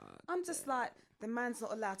 God. I'm just like, the man's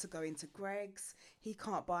not allowed to go into Greg's. He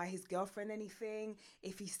can't buy his girlfriend anything.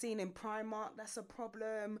 If he's seen in Primark, that's a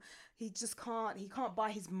problem. He just can't. He can't buy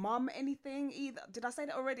his mum anything either. Did I say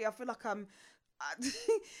that already? I feel like I'm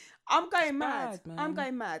going mad. bad, man. I'm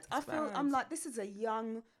going mad. It's bad. I'm like, this is a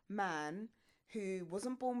young man who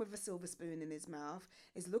wasn't born with a silver spoon in his mouth,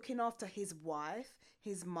 is looking after his wife,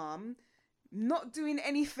 his mum, not doing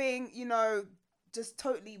anything, you know, just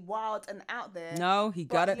totally wild and out there. No, he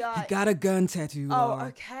got a gun tattoo. Oh, Laura.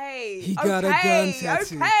 okay. He got a gun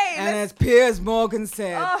tattoo. Okay. And as Piers Morgan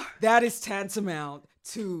said, that is tantamount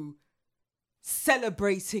to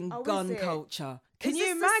celebrating gun is it? culture. Can Is you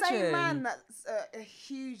this imagine? the same man that's a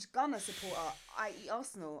huge Gunner supporter, i.e.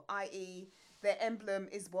 Arsenal, i.e. their emblem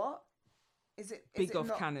is what? Is it Big it off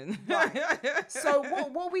not? cannon. Right. So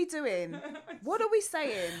what are we doing? What are we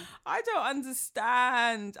saying? I don't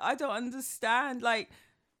understand. Like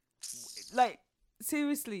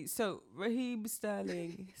seriously. So Raheem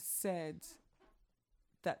Sterling said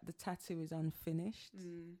that the tattoo is unfinished.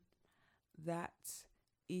 That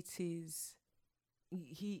it is.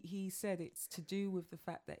 He said it's to do with the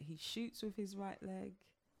fact that he shoots with his right leg,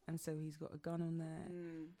 and so he's got a gun on there.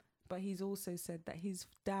 But he's also said that his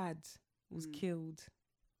dad was killed,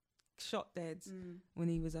 shot dead when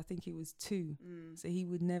he was, I think he was 2. So he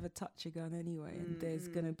would never touch a gun anyway. And there's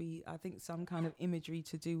going to be, I think, some kind of imagery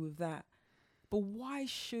to do with that. But why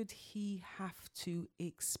should he have to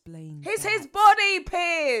explain It's that? his body,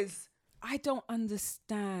 Piers. I don't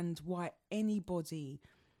understand why anybody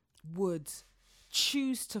would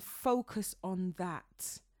choose to focus on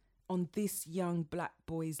that, on this young black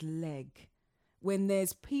boy's leg, when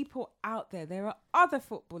there's people out there are other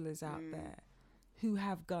footballers out there who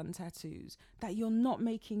have gun tattoos that you're not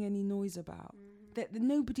making any noise about, that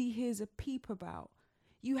nobody hears a peep about.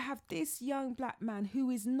 You have this young black man who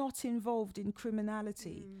is not involved in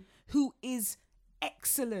criminality, who is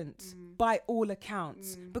excellent by all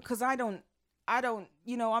accounts, because I don't,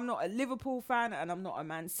 you know, I'm not a Liverpool fan and I'm not a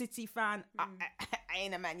Man City fan. I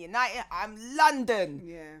ain't a Man United. I'm London.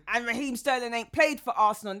 Yeah. And Raheem Sterling ain't played for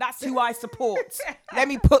Arsenal, and that's who I support. Let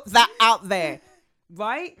me put that out there,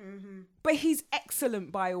 right? But he's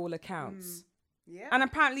excellent by all accounts. Yeah. And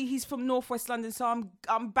apparently he's from Northwest London, so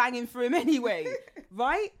I'm banging for him anyway,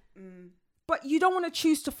 right? But you don't want to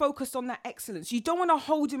choose to focus on that excellence. You don't want to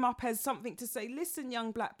hold him up as something to say, listen,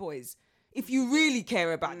 young black boys, if you really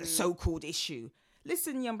care about the so-called issue,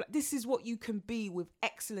 listen, young black, this is what you can be with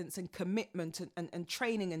excellence and commitment and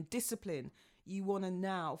training and discipline. You want to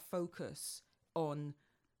now focus on,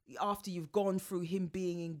 after you've gone through him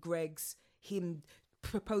being in Greg's, him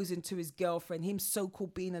proposing to his girlfriend, him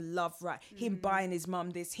so-called being a love rat, him buying his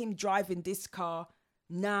mum this, him driving this car.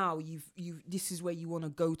 Now this is where you want to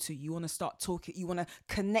go to. You want to start talking. You want to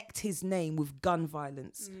connect his name with gun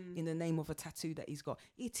violence in the name of a tattoo that he's got.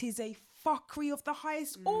 It is a fuckery of the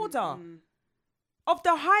highest order. Of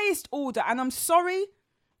the highest order. And I'm sorry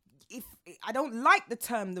if I don't like the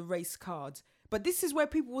term the race card, But this is where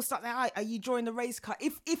people will start like, are you drawing the race card?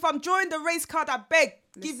 If I'm drawing the race card, I beg,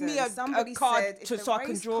 give me a card said, so I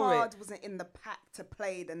can draw it. If the race card wasn't in the pack to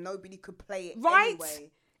play, then nobody could play it Right?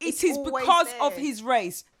 anyway. It is because of his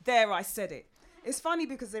race. There, I said it. It's funny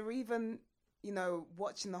because they're even, you know,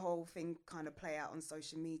 watching the whole thing kind of play out on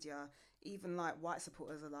social media. Even like white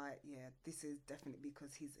supporters are like, yeah, this is definitely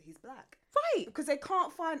because he's black. Right. Because they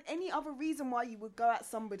can't find any other reason why you would go at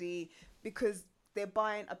somebody because they're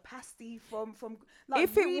buying a pasty from like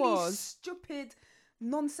if it really was stupid,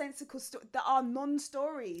 nonsensical that are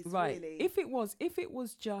non-stories. Right. Really. If it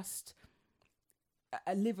was just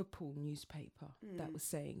a Liverpool newspaper that was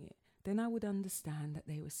saying it, then I would understand that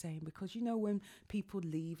they were saying, because you know when people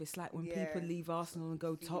leave, it's like when people leave Arsenal and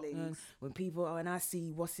go Tottenham. When I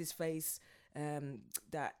see what's his face,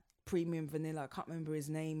 that premium vanilla, I can't remember his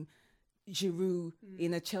name, Giroud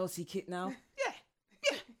in a Chelsea kit now.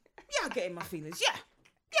 Yeah, I get in my feelings. Yeah,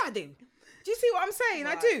 I do. Do you see what I'm saying?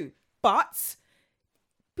 Right. I do. But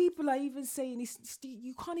people are even saying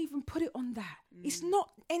you can't even put it on that. It's not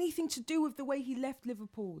anything to do with the way he left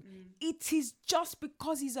Liverpool. It is just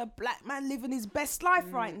because he's a black man living his best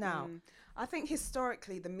life right now. I think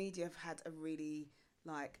historically the media have had a really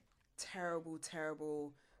like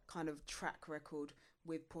terrible kind of track record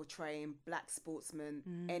with portraying black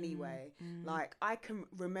sportsmen anyway. Like I can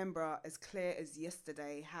remember as clear as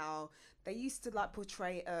yesterday how they used to like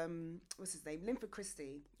portray what's his name, Linford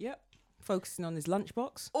Christie. Yep. Focusing on his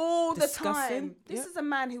lunchbox all the time. This is a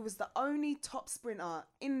man who was the only top sprinter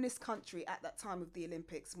in this country at that time of the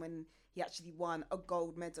Olympics when he actually won a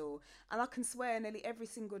gold medal. And I can swear nearly every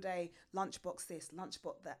single day, lunchbox this,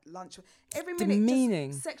 lunchbox that, lunch every minute,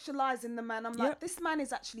 demeaning, just sexualizing the man. I'm like, this man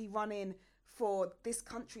is actually running for this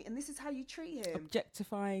country, and this is how you treat him.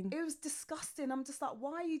 Objectifying. It was disgusting. I'm just like,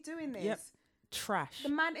 why are you doing this? Yep. Trash. The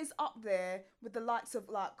man is up there with the likes of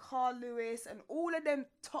like Carl Lewis and all of them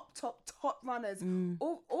top runners,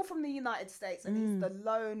 all from the United States, and he's the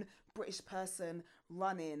lone British person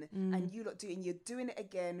running, and you're doing it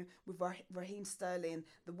again with Raheem Sterling.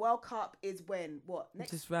 The World Cup is when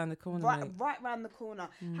next? Just round the corner, right round the corner.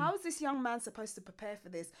 How is this young man supposed to prepare for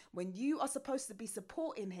this when you are supposed to be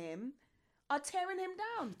supporting him? Are tearing him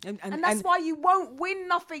down, and that's why you won't win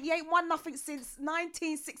nothing. You ain't won nothing since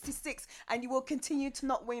 1966, and you will continue to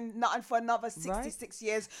not win nothing for another 66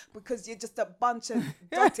 years because you're just a bunch of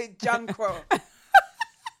dotted jankro.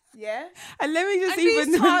 Yeah. And let me just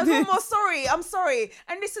I'm sorry.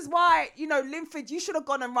 And this is why, you know, Linford, you should have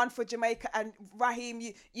gone and run for Jamaica, and Raheem,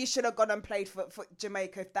 you should have gone and played for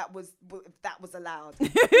Jamaica if that was allowed.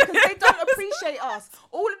 Because they don't appreciate us.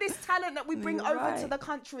 All of this talent that we bring over to the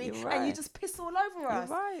country, and you just piss all over us.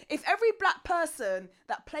 Right. If every black person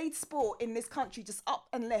that played sport in this country just up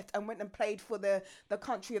and left and went and played for the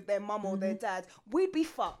country of their mum or their dad, we'd be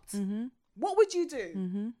fucked. What would you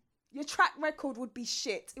do? Your track record would be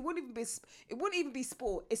shit. It wouldn't even be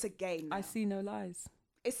sport. It's a game now. I see no lies.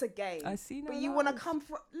 It's a game. I see no But lies. you want to come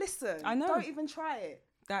for... Listen. I know. Don't even try it.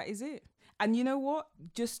 That is it. And you know what?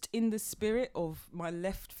 Just in the spirit of my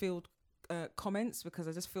left field comments, because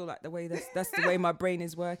I just feel like the way that's the way my brain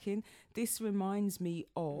is working. This reminds me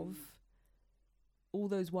of all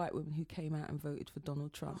those white women who came out and voted for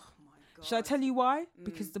Donald Trump. Oh my God. Should I tell you why?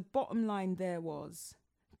 Because the bottom line there was...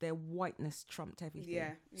 their whiteness trumped everything.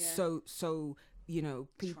 Yeah. So you know,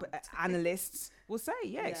 people, analysts will say,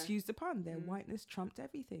 excuse the pun, their whiteness trumped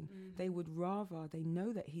everything. They would rather, they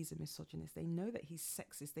know that he's a misogynist. They know that he's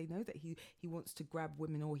sexist. They know that he wants to grab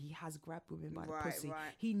women, or he has grabbed women by the pussy.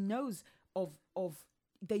 Right. He knows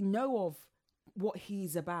they know of what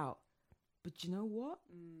he's about. But you know what?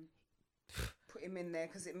 Put him in there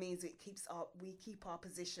because it means we keep our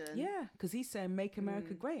position. Yeah, because he's saying make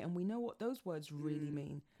America great, and we know what those words really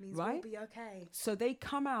mean, means right? We'll be okay. So they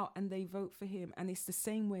come out and they vote for him, and it's the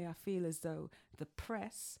same way I feel as though the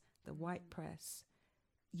press, the white press,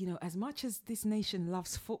 you know, as much as this nation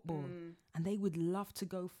loves football and they would love to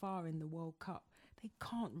go far in the World Cup, they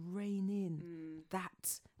can't rein in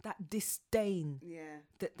that disdain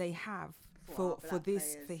that they have for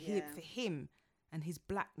him and his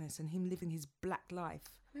blackness and him living his black life.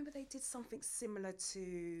 Remember they did something similar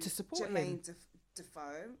to support Jermaine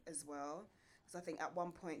Defoe as well, because I think at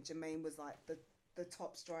one point Jermaine was like the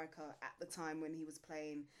top striker at the time when he was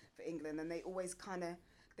playing for England, and they always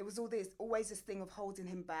there was always this thing of holding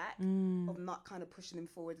him back, of not kind of pushing him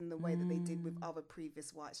forward in the way that they did with other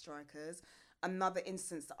previous white strikers. Another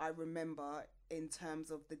instance that I remember in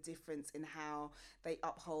terms of the difference in how they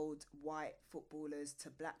uphold white footballers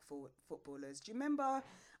to black footballers. Do you remember,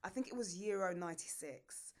 I think it was Euro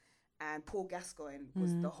 96, and Paul Gascoigne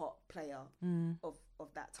was the hot player of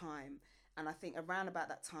that time. And I think around about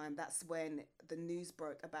that time, that's when the news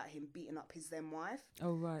broke about him beating up his then wife.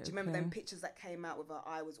 Oh, right. Do you remember them pictures that came out with her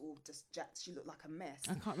eye was all just jacked? She looked like a mess.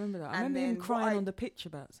 I can't remember that. I And remember him then crying on the pitch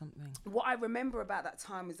about something. What I remember about that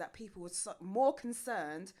time is that people were more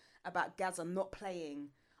concerned about Gaza not playing.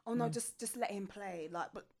 Oh no, just let him play. Like,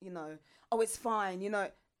 but you know, oh, it's fine. You know,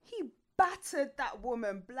 he battered that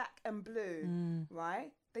woman black and blue,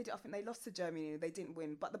 right? I think they lost to Germany. They didn't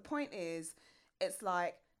win. But the point is, it's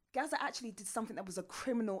like Gaza actually did something that was a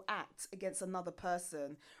criminal act against another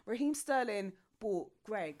person. Raheem Sterling bought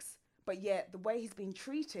Greggs, but yet the way he's been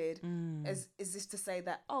treated is this to say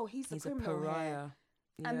that, oh, he's a criminal pariah. here.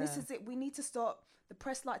 And this is it. We need to stop. The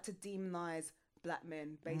press like to demonize black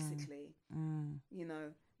men, basically, you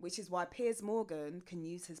know, which is why Piers Morgan can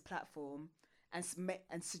use his platform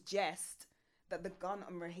and suggest that the gun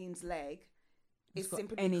on Raheem's leg is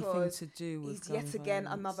simply because to do with he's yet again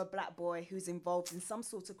violence. another black boy who's involved in some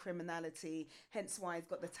sort of criminality, hence why he's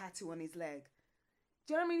got the tattoo on his leg.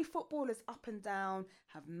 Do you know how many footballers up and down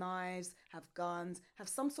have knives, have guns, have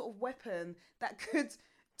some sort of weapon that could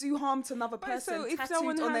do harm to another person so if tattooed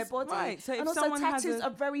someone on their has- body? right, so if and also someone has tattoos a- are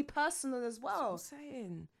very personal as well. That's what I'm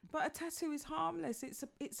saying. But a tattoo is harmless.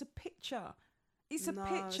 It's a picture. It's a No,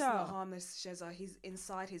 picture. it's not harmless, Sheza. He's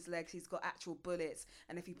inside his legs. He's got actual bullets,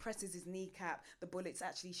 and if he presses his kneecap, the bullets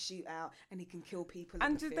actually shoot out, and he can kill people.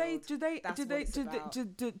 And in the field.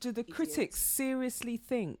 do the critics seriously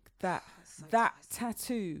think that So that divisive.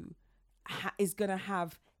 tattoo is going to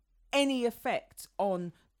have any effect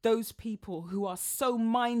on those people who are so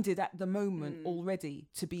minded at the moment already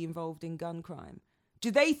to be involved in gun crime?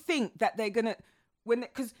 Do they think that they're going to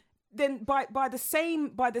because then by the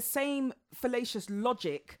same fallacious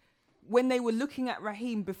logic, when they were looking at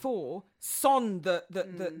Raheem before Son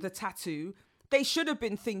the tattoo, they should have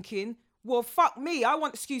been thinking, well, fuck me,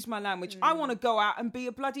 excuse my language, I want to go out and be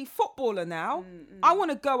a bloody footballer now. I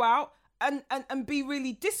want to go out and be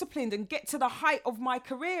really disciplined and get to the height of my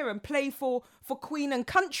career and play for Queen and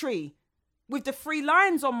country with the 3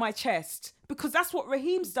 lions on my chest, because that's what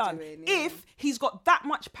Raheem's done. doing, yeah. If he's got that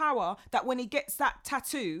much power that when he gets that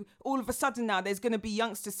tattoo, all of a sudden now there's going to be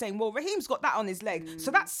youngsters saying, well, Raheem's got that on his leg.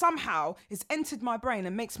 So that somehow has entered my brain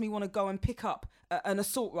and makes me want to go and pick up an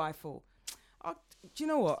assault rifle. Do you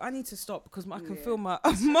know what? I need to stop because I can feel my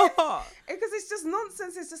heart. Because it's just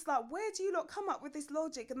nonsense. It's just like, where do you lot come up with this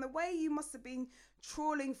logic? And the way you must have been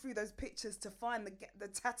trawling through those pictures to find the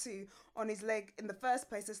tattoo on his leg in the first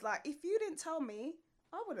place. It's like, if you didn't tell me,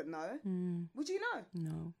 I wouldn't know. Would you know?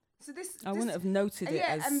 No. So I wouldn't have noted it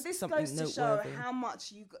as and this something goes to noteworthy. show how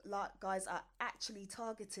much you guys are actually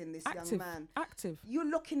targeting this young man. Active. You're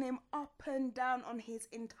looking him up and down on his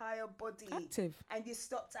entire body. Active. And you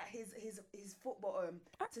stopped at his foot bottom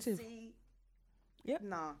to Active. see. Yep.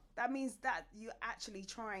 Nah, that means that you're actually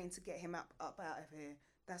trying to get him up out of here.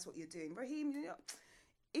 That's what you're doing. Raheem, you know,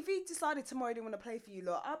 if he decided tomorrow he didn't want to play for you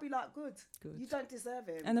lot, I'll be like, good. You don't deserve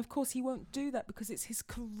him. And of course he won't do that because it's his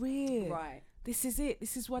career. Right. This is it.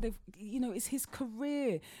 This is what it's his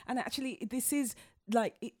career. And actually this is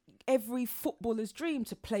like every footballer's dream,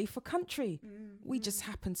 to play for country. We just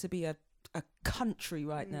happen to be a country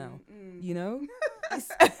right now, you know?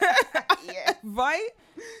 Yeah. Right?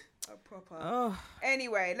 Proper. Oh.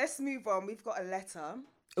 Anyway, let's move on. We've got a letter.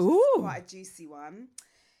 Ooh. Quite a juicy one.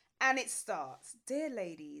 And it starts, dear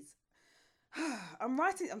ladies, I'm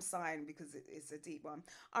sighing because it's a deep one.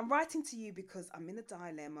 I'm writing to you because I'm in a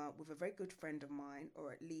dilemma with a very good friend of mine,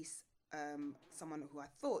 or at least someone who I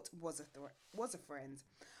thought was a friend.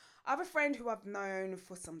 I have a friend who I've known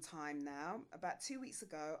for some time now. About 2 weeks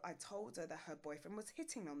ago, I told her that her boyfriend was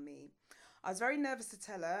hitting on me. I was very nervous to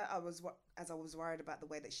tell her, as I was worried about the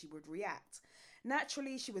way that she would react.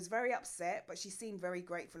 Naturally, she was very upset, but she seemed very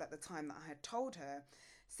grateful at the time that I had told her.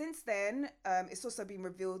 Since then, it's also been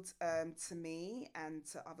revealed to me and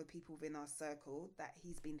to other people within our circle that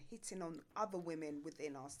he's been hitting on other women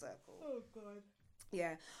within our circle. Oh, God.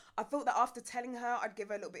 Yeah, I thought that after telling her, I'd give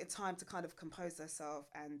her a little bit of time to kind of compose herself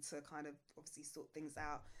and to kind of obviously sort things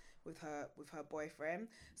out with her boyfriend.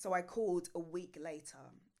 So I called a week later,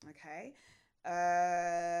 okay?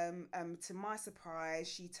 To my surprise,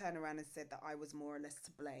 she turned around and said that I was more or less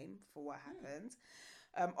to blame for what happened.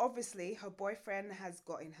 Obviously, her boyfriend has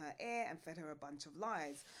got in her ear and fed her a bunch of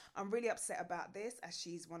lies. I'm really upset about this, as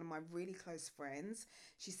she's one of my really close friends.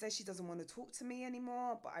 She says she doesn't want to talk to me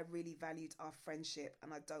anymore, but I really valued our friendship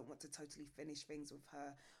and I don't want to totally finish things with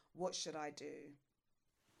her. What should I do?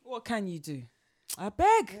 What can you do? I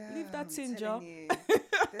beg, Yeah, leave that I'm in, telling Joe. you,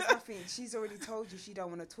 there's nothing. She's already told you she don't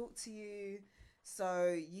want to talk to you.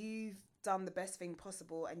 So you've done the best thing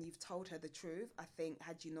possible and you've told her the truth. I think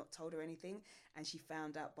had you not told her anything and she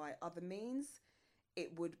found out by other means,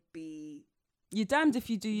 it would be... You're damned if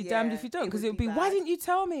you do, you're damned if you don't. Because it would be, why didn't you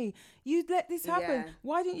tell me? You let this happen. Yeah.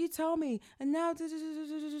 Why didn't you tell me? And now...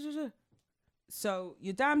 So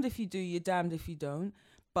you're damned if you do, you're damned if you don't.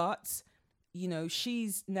 But, you know,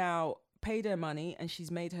 she's now paid her money and she's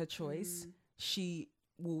made her choice. She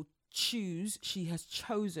will choose, she has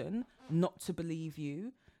chosen not to believe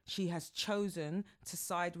you. She has chosen to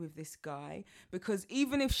side with this guy. Because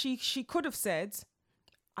even if she could have said,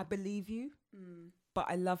 I believe you, but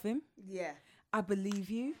I love him. Yeah. I believe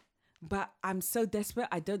you, but I'm so desperate.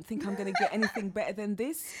 I don't think I'm going to get anything better than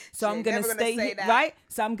this. So I'm going to stay here, right?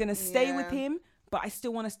 So I'm going to stay with him, but I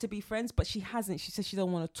still want us to be friends. But she hasn't. She says she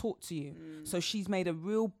don't want to talk to you. So she's made a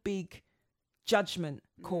real big judgment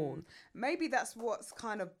call. Maybe that's what's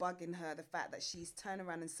kind of bugging her, the fact that she's turned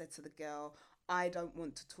around and said to the girl, I don't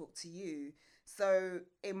want to talk to you. So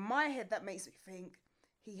in my head, that makes me think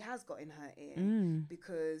he has got in her ear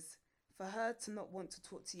because... For her to not want to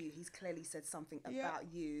talk to you, he's clearly said something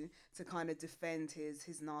about you to kind of defend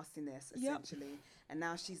his nastiness, essentially. And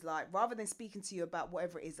now she's like, rather than speaking to you about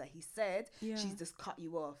whatever it is that he said, she's just cut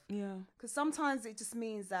you off. Yeah. Because sometimes it just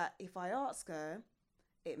means that if I ask her,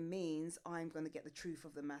 it means I'm going to get the truth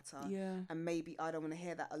of the matter. Yeah. And maybe I don't want to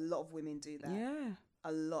hear that. A lot of women do that. Yeah.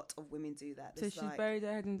 A lot of women do that. So she's buried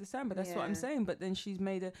her head in the sand, but that's what I'm saying. But then she's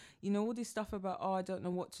made all this stuff about, I don't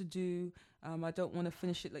know what to do. I don't want to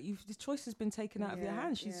finish it. Like the choice has been taken out of your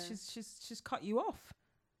hands. She's cut you off.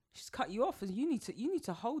 She's cut you off, and you need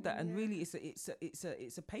to hold that. And really,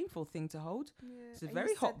 it's a painful thing to hold. Yeah. It's a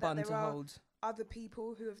very hot bun to hold. Other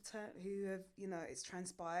people who have it's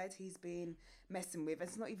transpired he's been messing with.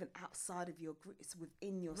 It's not even outside of your group, it's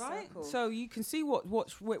within your circle. So you can see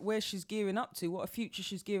where she's gearing up to, what a future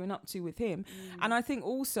she's gearing up to with him. And I think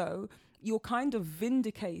also you're kind of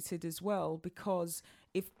vindicated as well, because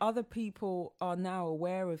if other people are now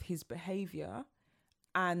aware of his behavior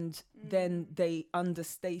and then they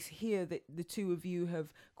hear that the two of you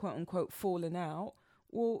have quote unquote fallen out,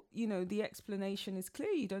 well, the explanation is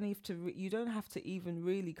clear. You don't have to even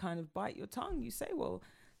really kind of bite your tongue. You say, well,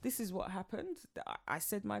 this is what happened. I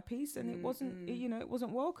said my piece and it wasn't, it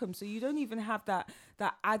wasn't welcome. So you don't even have that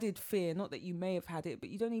added fear, not that you may have had it, but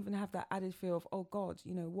you don't even have that added fear of, oh God,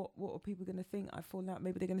 what are people going to think? I've fallen out.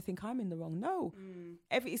 Maybe they're going to think I'm in the wrong. No,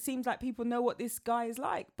 it seems like people know what this guy is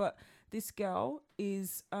like, but this girl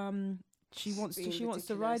is, she wants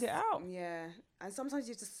to ride it out. Yeah. And sometimes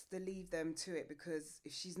you just leave them to it, because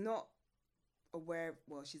if she's not aware,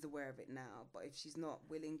 well, she's aware of it now, but if she's not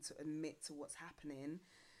willing to admit to what's happening,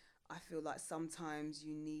 I feel like sometimes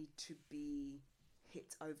you need to be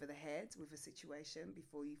hit over the head with a situation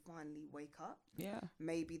before you finally wake up. Yeah.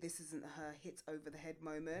 Maybe this isn't her hit over the head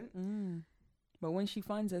moment. But when she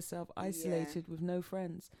finds herself isolated with no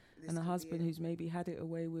friends and a husband who's maybe had it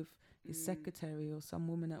away with his secretary or some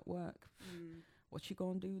woman at work, what you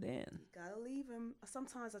gonna do then? You gotta leave him.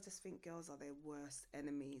 Sometimes I just think girls are their worst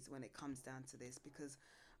enemies when it comes down to this, because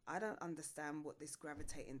I don't understand what this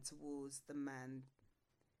gravitating towards the man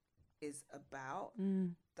is about.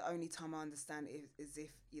 The only time I understand is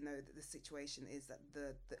if the situation is that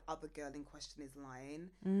the other girl in question is lying.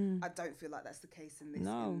 I don't feel like that's the case in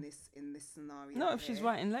this scenario. No, if she's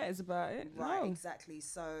writing letters about it. Right, exactly.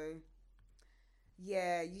 So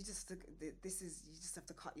yeah, you just have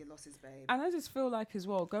to cut your losses, babe. And I just feel like as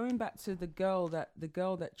well, going back to the girl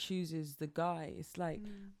that chooses the guy, it's like,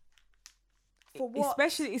 for what?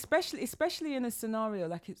 Especially in a scenario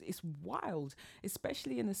like it's wild,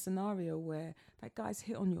 especially in a scenario where that guy's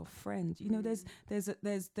hit on your friend. There's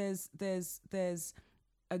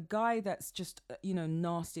a guy that's just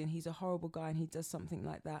nasty, and he's a horrible guy, and he does something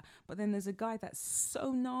like that. But then there's a guy that's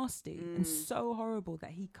so nasty and so horrible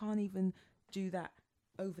that he can't even do that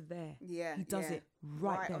over there. Yeah, he does it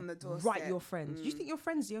right there, on the doorstep. Right, your friend. Do you think your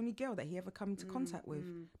friend's the only girl that he ever come into contact with?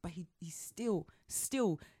 But he's still,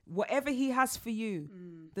 whatever he has for you,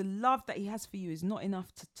 the love that he has for you is not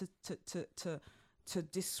enough to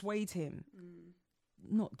dissuade him.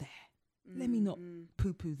 Not there. Let me not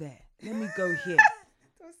poo there. Let me go here.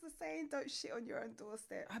 What's the saying? Don't shit on your own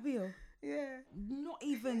doorstep. Abiel. Yeah. Not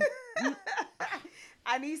even.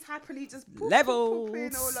 And he's happily just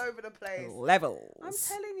pooping all over the place. Levels. I'm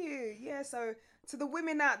telling you. Yeah. So to the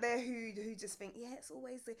women out there who just think, yeah, it's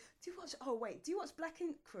always do you watch Black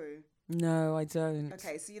Ink Crew? No, I don't.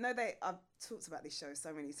 Okay, so I've talked about this show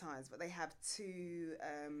so many times, but they have two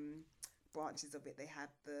branches of it. They have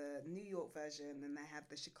the New York version and they have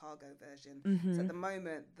the Chicago version. So at the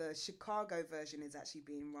moment, the Chicago version is actually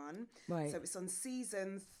being run. Right. So it's on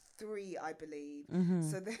season 3, I believe.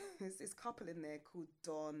 So there's this couple in there called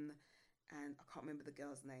Don, and I can't remember the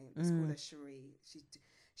girl's name. Let's call her Cherie.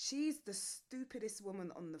 She's the stupidest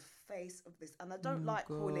woman on the face of this, and I don't like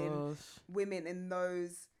calling women in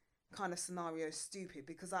those kind of scenarios stupid,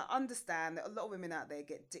 because I understand that a lot of women out there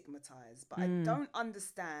get digmatized, but I don't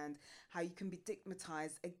understand how you can be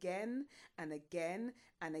digmatized again and again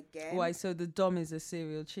and again. Why? So the Dom is a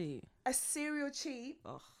serial cheat? A serial cheat.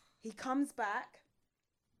 Ugh. He comes back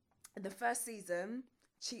in the first season.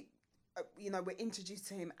 We're introduced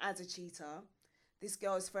to him as a cheater. This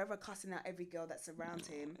girl is forever cussing out every girl that's around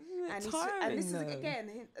him, and this is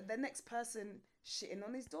again the next person shitting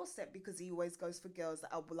on his doorstep, because he always goes for girls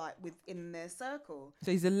that are like within their circle.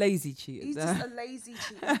 So he's a lazy cheater. He's just a lazy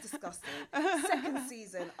cheater. He's disgusting. Second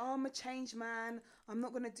season, I'm a changed man. I'm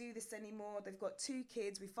not going to do this anymore. They've got 2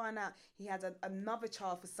 kids. We find out he had another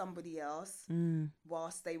child for somebody else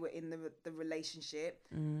whilst they were in the relationship.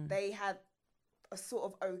 They had a sort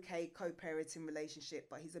of okay co-parenting relationship,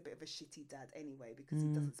 but he's a bit of a shitty dad anyway, because he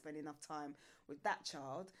doesn't spend enough time with that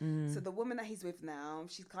child. So the woman that he's with now,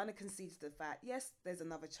 she's kind of conceded to the fact, yes, there's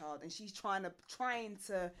another child, and she's trying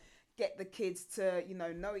to get the kids to,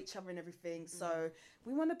 know each other and everything. So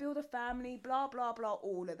we want to build a family, blah, blah, blah,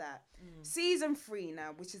 all of that. Season 3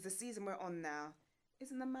 now, which is the season we're on now.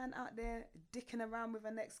 Isn't the man out there dicking around with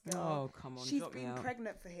her next girl? Oh, come on. She's been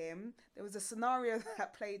pregnant for him. There was a scenario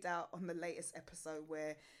that played out on the latest episode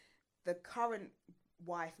where the current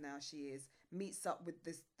wife, now she is, meets up with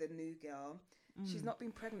the new girl. She's not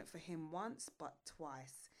been pregnant for him once, but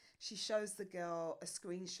twice. She shows the girl a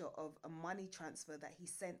screenshot of a money transfer that he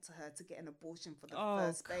sent to her to get an abortion for the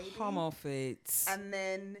first baby. Come off it. And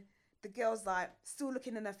then the girl's like, still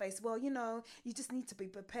looking in her face, well, you just need to be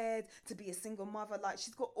prepared to be a single mother. Like,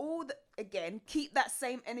 she's got keep that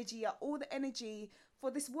same energy up, all the energy for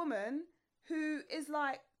this woman who is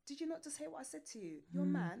like, did you not just hear what I said to you? Your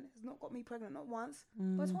man has not got me pregnant, not once,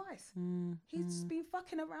 but twice. He's just been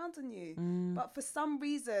fucking around on you. But for some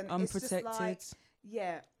reason, unprotected. It's just like,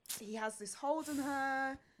 he has this hold on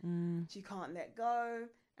her. She can't let go.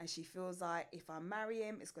 And she feels like, if I marry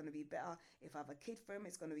him, it's going to be better. If I have a kid for him,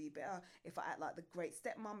 it's going to be better. If I act like the great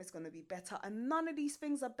stepmom, it's going to be better. And none of these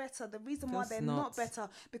things are better. The reason why they're not better,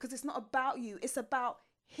 because it's not about you. It's about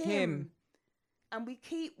him. And we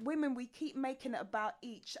keep making it about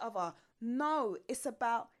each other. No, it's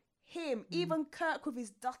about him. Even Kirk with his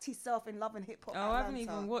dirty self in Love and Hip Hop. I haven't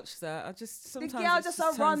even watched that. I just sometimes the girl just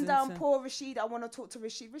a rundown. Poor Rashida. I want to talk to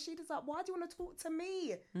Rashida. Rashida's like, why do you want to talk to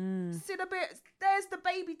me? Sit a bit. There's the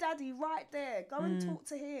baby daddy right there. Go and talk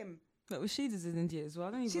to him. But Rashida's in India as well.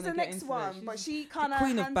 I don't even She's want the to get next into one, that. but she kind of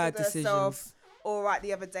queen of bad decisions. All right,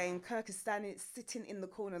 the other day, and Kirk is sitting in the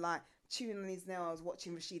corner, like chewing on his nails,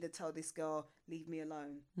 watching Rashida tell this girl, "Leave me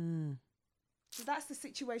alone." So that's the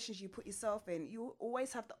situations you put yourself in. You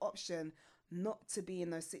always have the option not to be in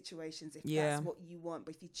those situations if that's what you want.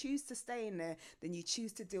 But if you choose to stay in there, then you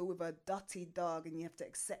choose to deal with a dirty dog, and you have to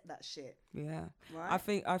accept that shit. Yeah.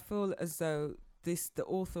 Right? I feel as though the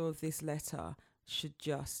author of this letter should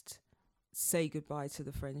just say goodbye to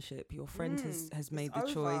the friendship. Your friend has made the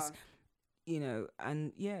choice,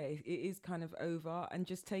 and it is kind of over, and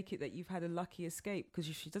just take it that you've had a lucky escape, because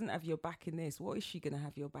if she doesn't have your back in this, what is she going to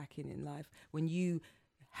have your back in life when you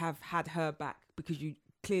have had her back because you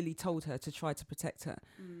clearly told her to try to protect her?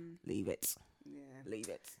 Leave it. Leave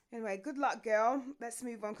it. Anyway, good luck, girl. Let's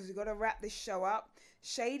move on, because we've got to wrap this show up.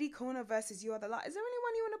 Shady Corner versus You Are the Light. Is there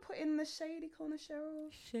anyone you want to put in the Shady Corner, Cheryl?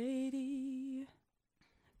 Shady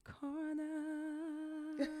Corner.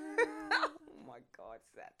 Oh my God,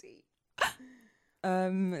 it's that deep.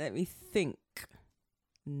 Let me think.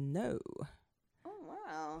 No. Oh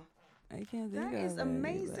wow. I can't think that of is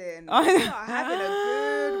amazing. I You are having a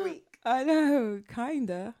good week. I know,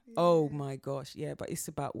 kinda. Yeah. Oh my gosh, yeah, but it's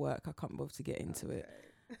about work. I can't bother to get into it.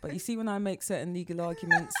 But you see, when I make certain legal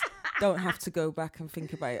arguments, don't have to go back and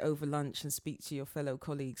think about it over lunch and speak to your fellow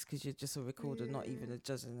colleagues, because you're just a recorder, not even a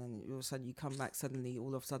judge, and then all of a sudden you come back,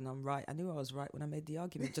 all of a sudden I'm right. I knew I was right when I made the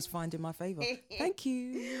argument, just find in my favour. Thank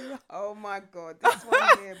you. Oh my God, this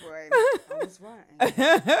one here, boy. I was right.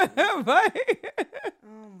 Right.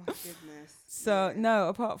 Oh my goodness. So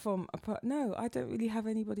no, no, I don't really have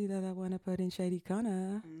anybody that I want to put in Shady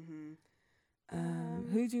Corner.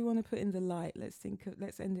 Who do you want to put in the light? Let's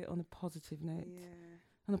end it on a positive note. Yeah.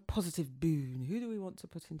 On a positive boon. Who do we want to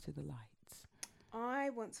put into the light? I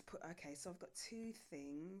want to put. Okay, so I've got 2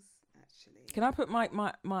 things actually. Can I put my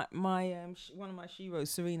one of my sheroes,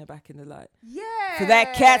 Serena, back in the light? Yeah. For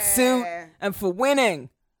that cat suit and for winning.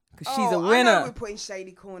 because she's a I know winner. we're putting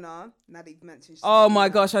Shady Corner. Now that you've mentioned Oh my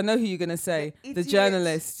Shady gosh, Corner. I know who you're gonna say. The idiot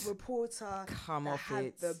journalist. reporter Come that off had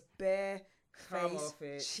it. the bare Come face off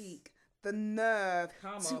it. cheek, the nerve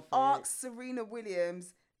Come to off ask it. Serena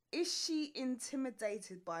Williams, is she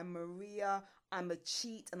intimidated by Maria, I'm a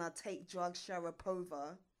cheat and I take drugs,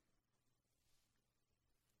 Sharapova?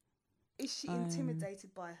 Is she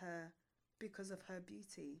intimidated by her because of her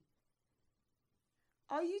beauty?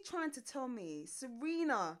 Are you trying to tell me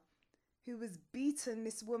Serena, who has beaten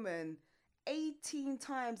this woman 18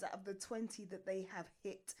 times out of the 20 that they have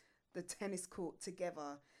hit the tennis court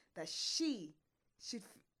together, that she should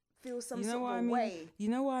feel some sort of a way You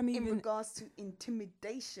know why I'm in even. regards to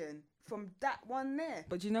intimidation from that one there?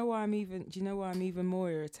 But do you know why I'm even? Do you know why I'm even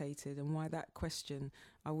more irritated, and why that question?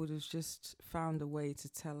 I would have just found a way to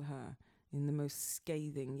tell her in the most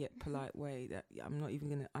scathing yet polite way that I'm not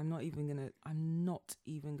even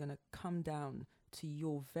gonna come down to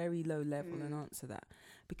your very low level and answer that,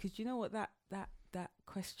 because you know what that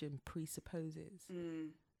question presupposes.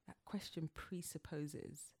 That question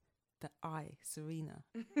presupposes that I, Serena,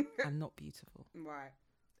 am not beautiful. Right.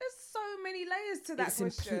 There's so many layers to that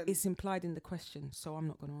question. It's implied in the question, so I'm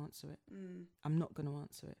not going to answer it. I'm not going to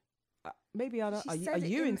answer it. Maybe I don't. Are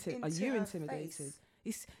you intimidated?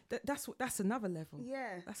 That's another level.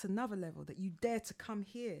 Yeah. That's another level, that you dare to come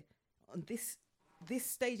here on this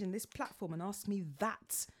stage and this platform and ask me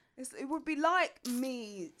that. It would be like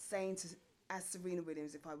me saying as Serena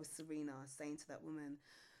Williams, if I was Serena, saying to that woman,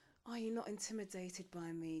 are you not intimidated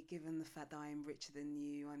by me, given the fact that I am richer than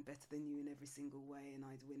you, I'm better than you in every single way, and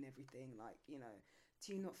I'd win everything? Like,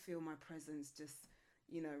 do you not feel my presence just,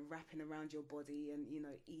 wrapping around your body and,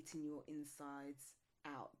 eating your insides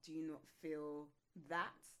out? Do you not feel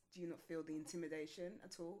that? Do you not feel the intimidation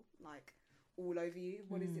at all? Like, all over you?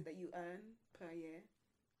 What is it that you earn per year?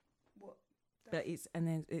 What? But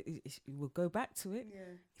we'll go back to it. Yeah.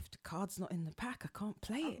 If the card's not in the pack, I can't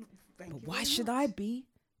play it. But why very should much. I be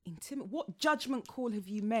intimidated? What judgment call have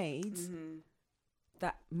you made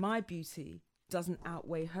that my beauty doesn't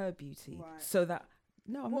outweigh her beauty? Right. So that,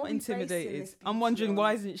 no, I'm What not are we basing intimidated. this I'm beauty wondering, on?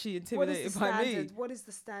 why isn't she intimidated by me? What is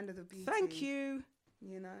the standard of beauty? Thank you.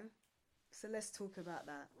 So let's talk about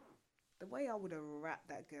that. The way I would have wrapped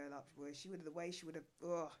that girl up, the way she would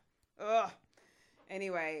have,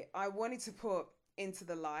 Anyway, I wanted to put Into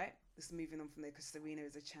the Light. Just moving on from there, because Serena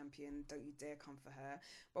is a champion. Don't you dare come for her.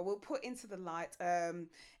 But we'll put Into the Light.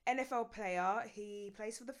 NFL player. He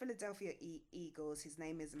plays for the Philadelphia Eagles. His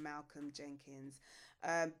name is Malcolm Jenkins.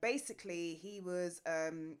 Basically, he was,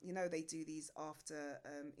 they do these after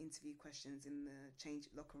interview questions in the change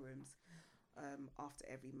locker rooms after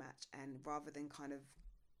every match. And rather than kind of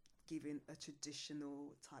giving a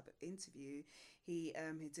traditional type of interview, he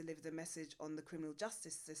delivered a message on the criminal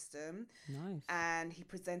justice system. Nice. And he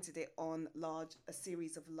presented it on a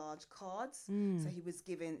series of large cards. So he was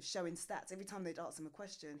showing stats. Every time they'd ask him a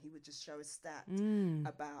question, he would just show a stat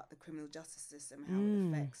about the criminal justice system, how it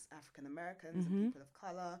affects African Americans and people of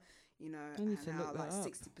color, and how like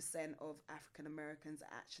 60% of African Americans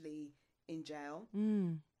are actually in jail.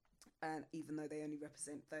 And even though they only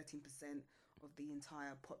represent 13% of the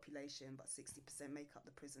entire population, but 60% make up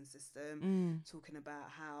the prison system, talking about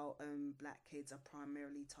how black kids are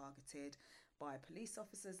primarily targeted by police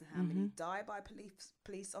officers and how many die by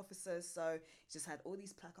police officers. So he just had all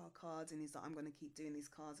these placard cards, and he's like, I'm going to keep doing these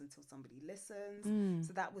cards until somebody listens.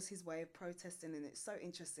 So that was his way of protesting. And it's so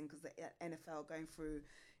interesting because the NFL going through,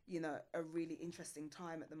 a really interesting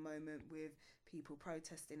time at the moment with people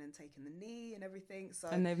protesting and taking the knee and everything. So,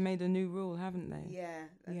 and they've made a new rule, haven't they? Yeah,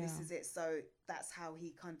 and this is it. So that's how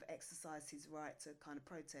he kind of exercised his right to kind of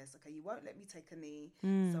protest. Okay, you won't let me take a knee,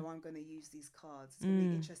 so I'm going to use these cards. It's going to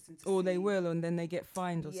be interesting to see. Or they will, and then they get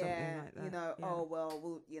fined or something like that.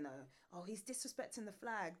 He's disrespecting the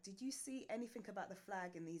flag. Did you see anything about the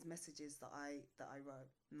flag in these messages that I wrote?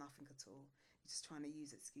 Nothing at all. Just trying to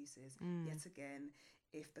use excuses. Yet again,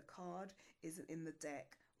 if the card isn't in the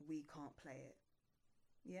deck, we can't play it.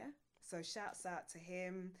 Yeah? So shouts out to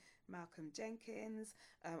him, Malcolm Jenkins.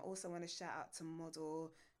 Also want to shout out to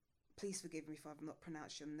model. Please forgive me if I've not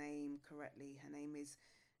pronounced your name correctly. Her name is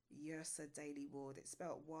Yrsa Daly Ward. It's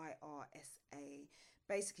spelled Yrsa.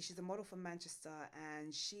 Basically, she's a model from Manchester,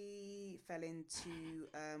 and she fell into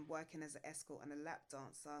working as an escort and a lap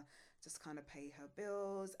dancer, just kind of pay her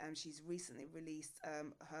bills. And she's recently released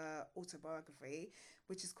her autobiography,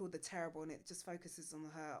 which is called The Terrible, and it just focuses on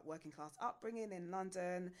her working class upbringing in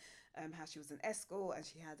London, how she was an escort and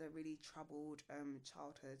she had a really troubled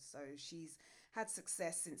childhood. So she's had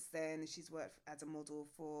success since then. She's worked as a model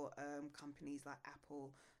for companies like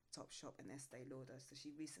Apple, Topshop and Estee Lauder. So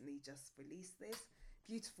she recently just released this.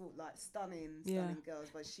 beautiful, like stunning Yeah. girls,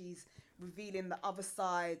 but she's revealing the other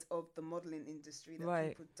side of the modeling industry that Right.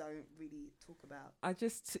 people don't really talk about. I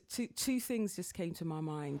just two things just came to my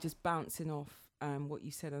mind, just bouncing off what you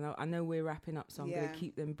said. I know we're wrapping up, so I'm going Yeah. to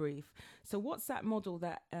keep them brief. So what's that model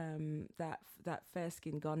that that fair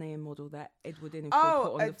skinned Ghanaian model that Edward Enninful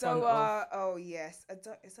put on the front of? Adoa. Oh yes,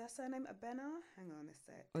 is that surname Abena? Hang on a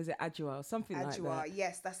sec. Or is it Adjoa? Something like Adjoa. that.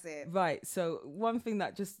 Yes, that's it. Right. So one thing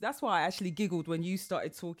that's why I actually giggled when you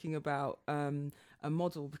started talking about a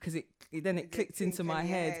model, because it clicked into my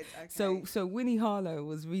head. Okay. So Winnie Harlow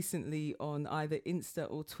was recently on either Insta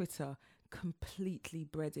or Twitter completely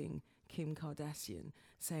breading Kim Kardashian,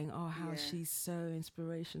 saying, "Oh, how Yeah. she's so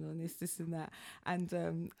inspirational and this and that." And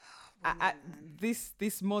Women.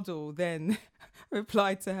 this model then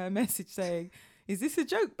replied to her message saying, "Is this a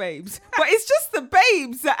joke, babes?" But it's just the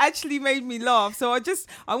babes that actually made me laugh. So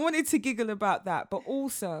I wanted to giggle about that. But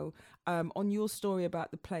also on your story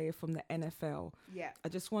about the player from the NFL, Yeah. I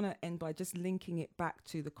just want to end by just linking it back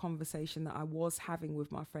to the conversation that I was having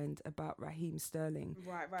with my friend about Raheem Sterling.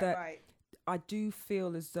 that Right. I do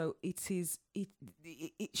feel as though it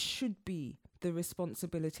should be the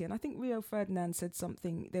responsibility. And I think Rio Ferdinand said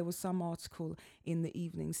something. There was some article in the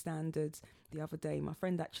Evening Standard the other day. My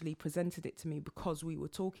friend actually presented it to me because we were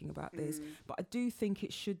talking about this. But I do think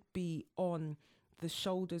it should be on the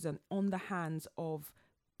shoulders and on the hands of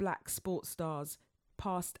black sports stars,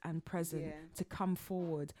 past and present, Yeah. to come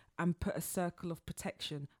forward and put a circle of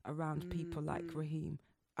protection around people like Raheem,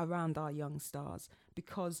 around our young stars,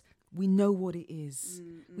 because we know what it is.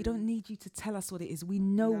 We don't need you to tell us what it is. We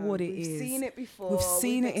know what it is. We've seen it before. We've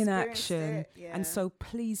seen it in experienced action. it. Yeah. And so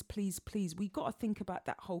please, we got to think about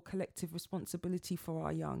that whole collective responsibility for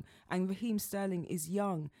our young. And Raheem Sterling is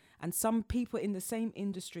young. And some people in the same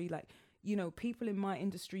industry, like, you know, people in my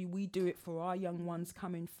industry, we do it for our young ones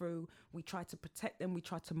coming through. We try to protect them. We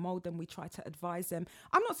try to mold them. We try to advise them.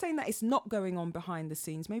 I'm not saying that it's not going on behind the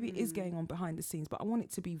scenes. Maybe it is going on behind the scenes, but I want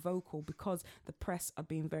it to be vocal because the press are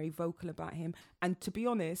being very vocal about him. And to be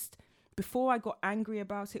honest, before I got angry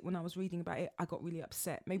about it, when I was reading about it, I got really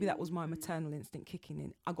upset. Maybe that was my maternal instinct kicking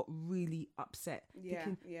in. I got really upset. Yeah,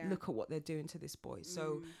 thinking, yeah. look at what they're doing to this boy.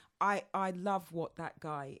 So I love what that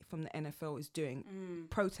guy from the NFL is doing,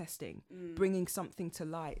 protesting, bringing something to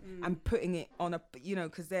light and putting it on a, you know,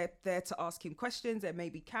 because they're there to ask him questions. There may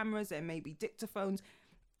be cameras, there may be dictaphones.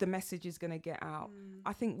 The message is going to get out.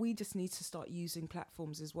 I think we just need to start using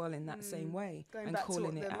platforms as well in that same way Going and back to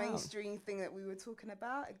calling what it the out. mainstream thing that we were talking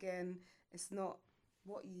about, again, it's not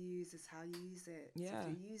what you use, it's how you use it. So Yeah.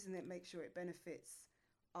 if you're using it, make sure it benefits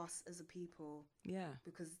us as a people, Yeah.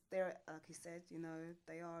 because they're, like you said, you know,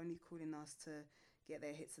 they are only calling us to get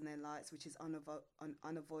their hits and their likes, which is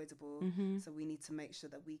unavoidable. So we need to make sure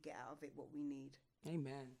that we get out of it what we need.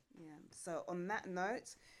 Amen. Yeah. So on that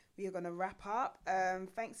note, we are going to wrap up.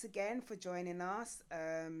 Thanks again for joining us.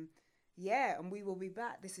 And we will be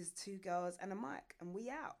back. This is Two Girls and a Mic, and we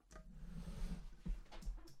out.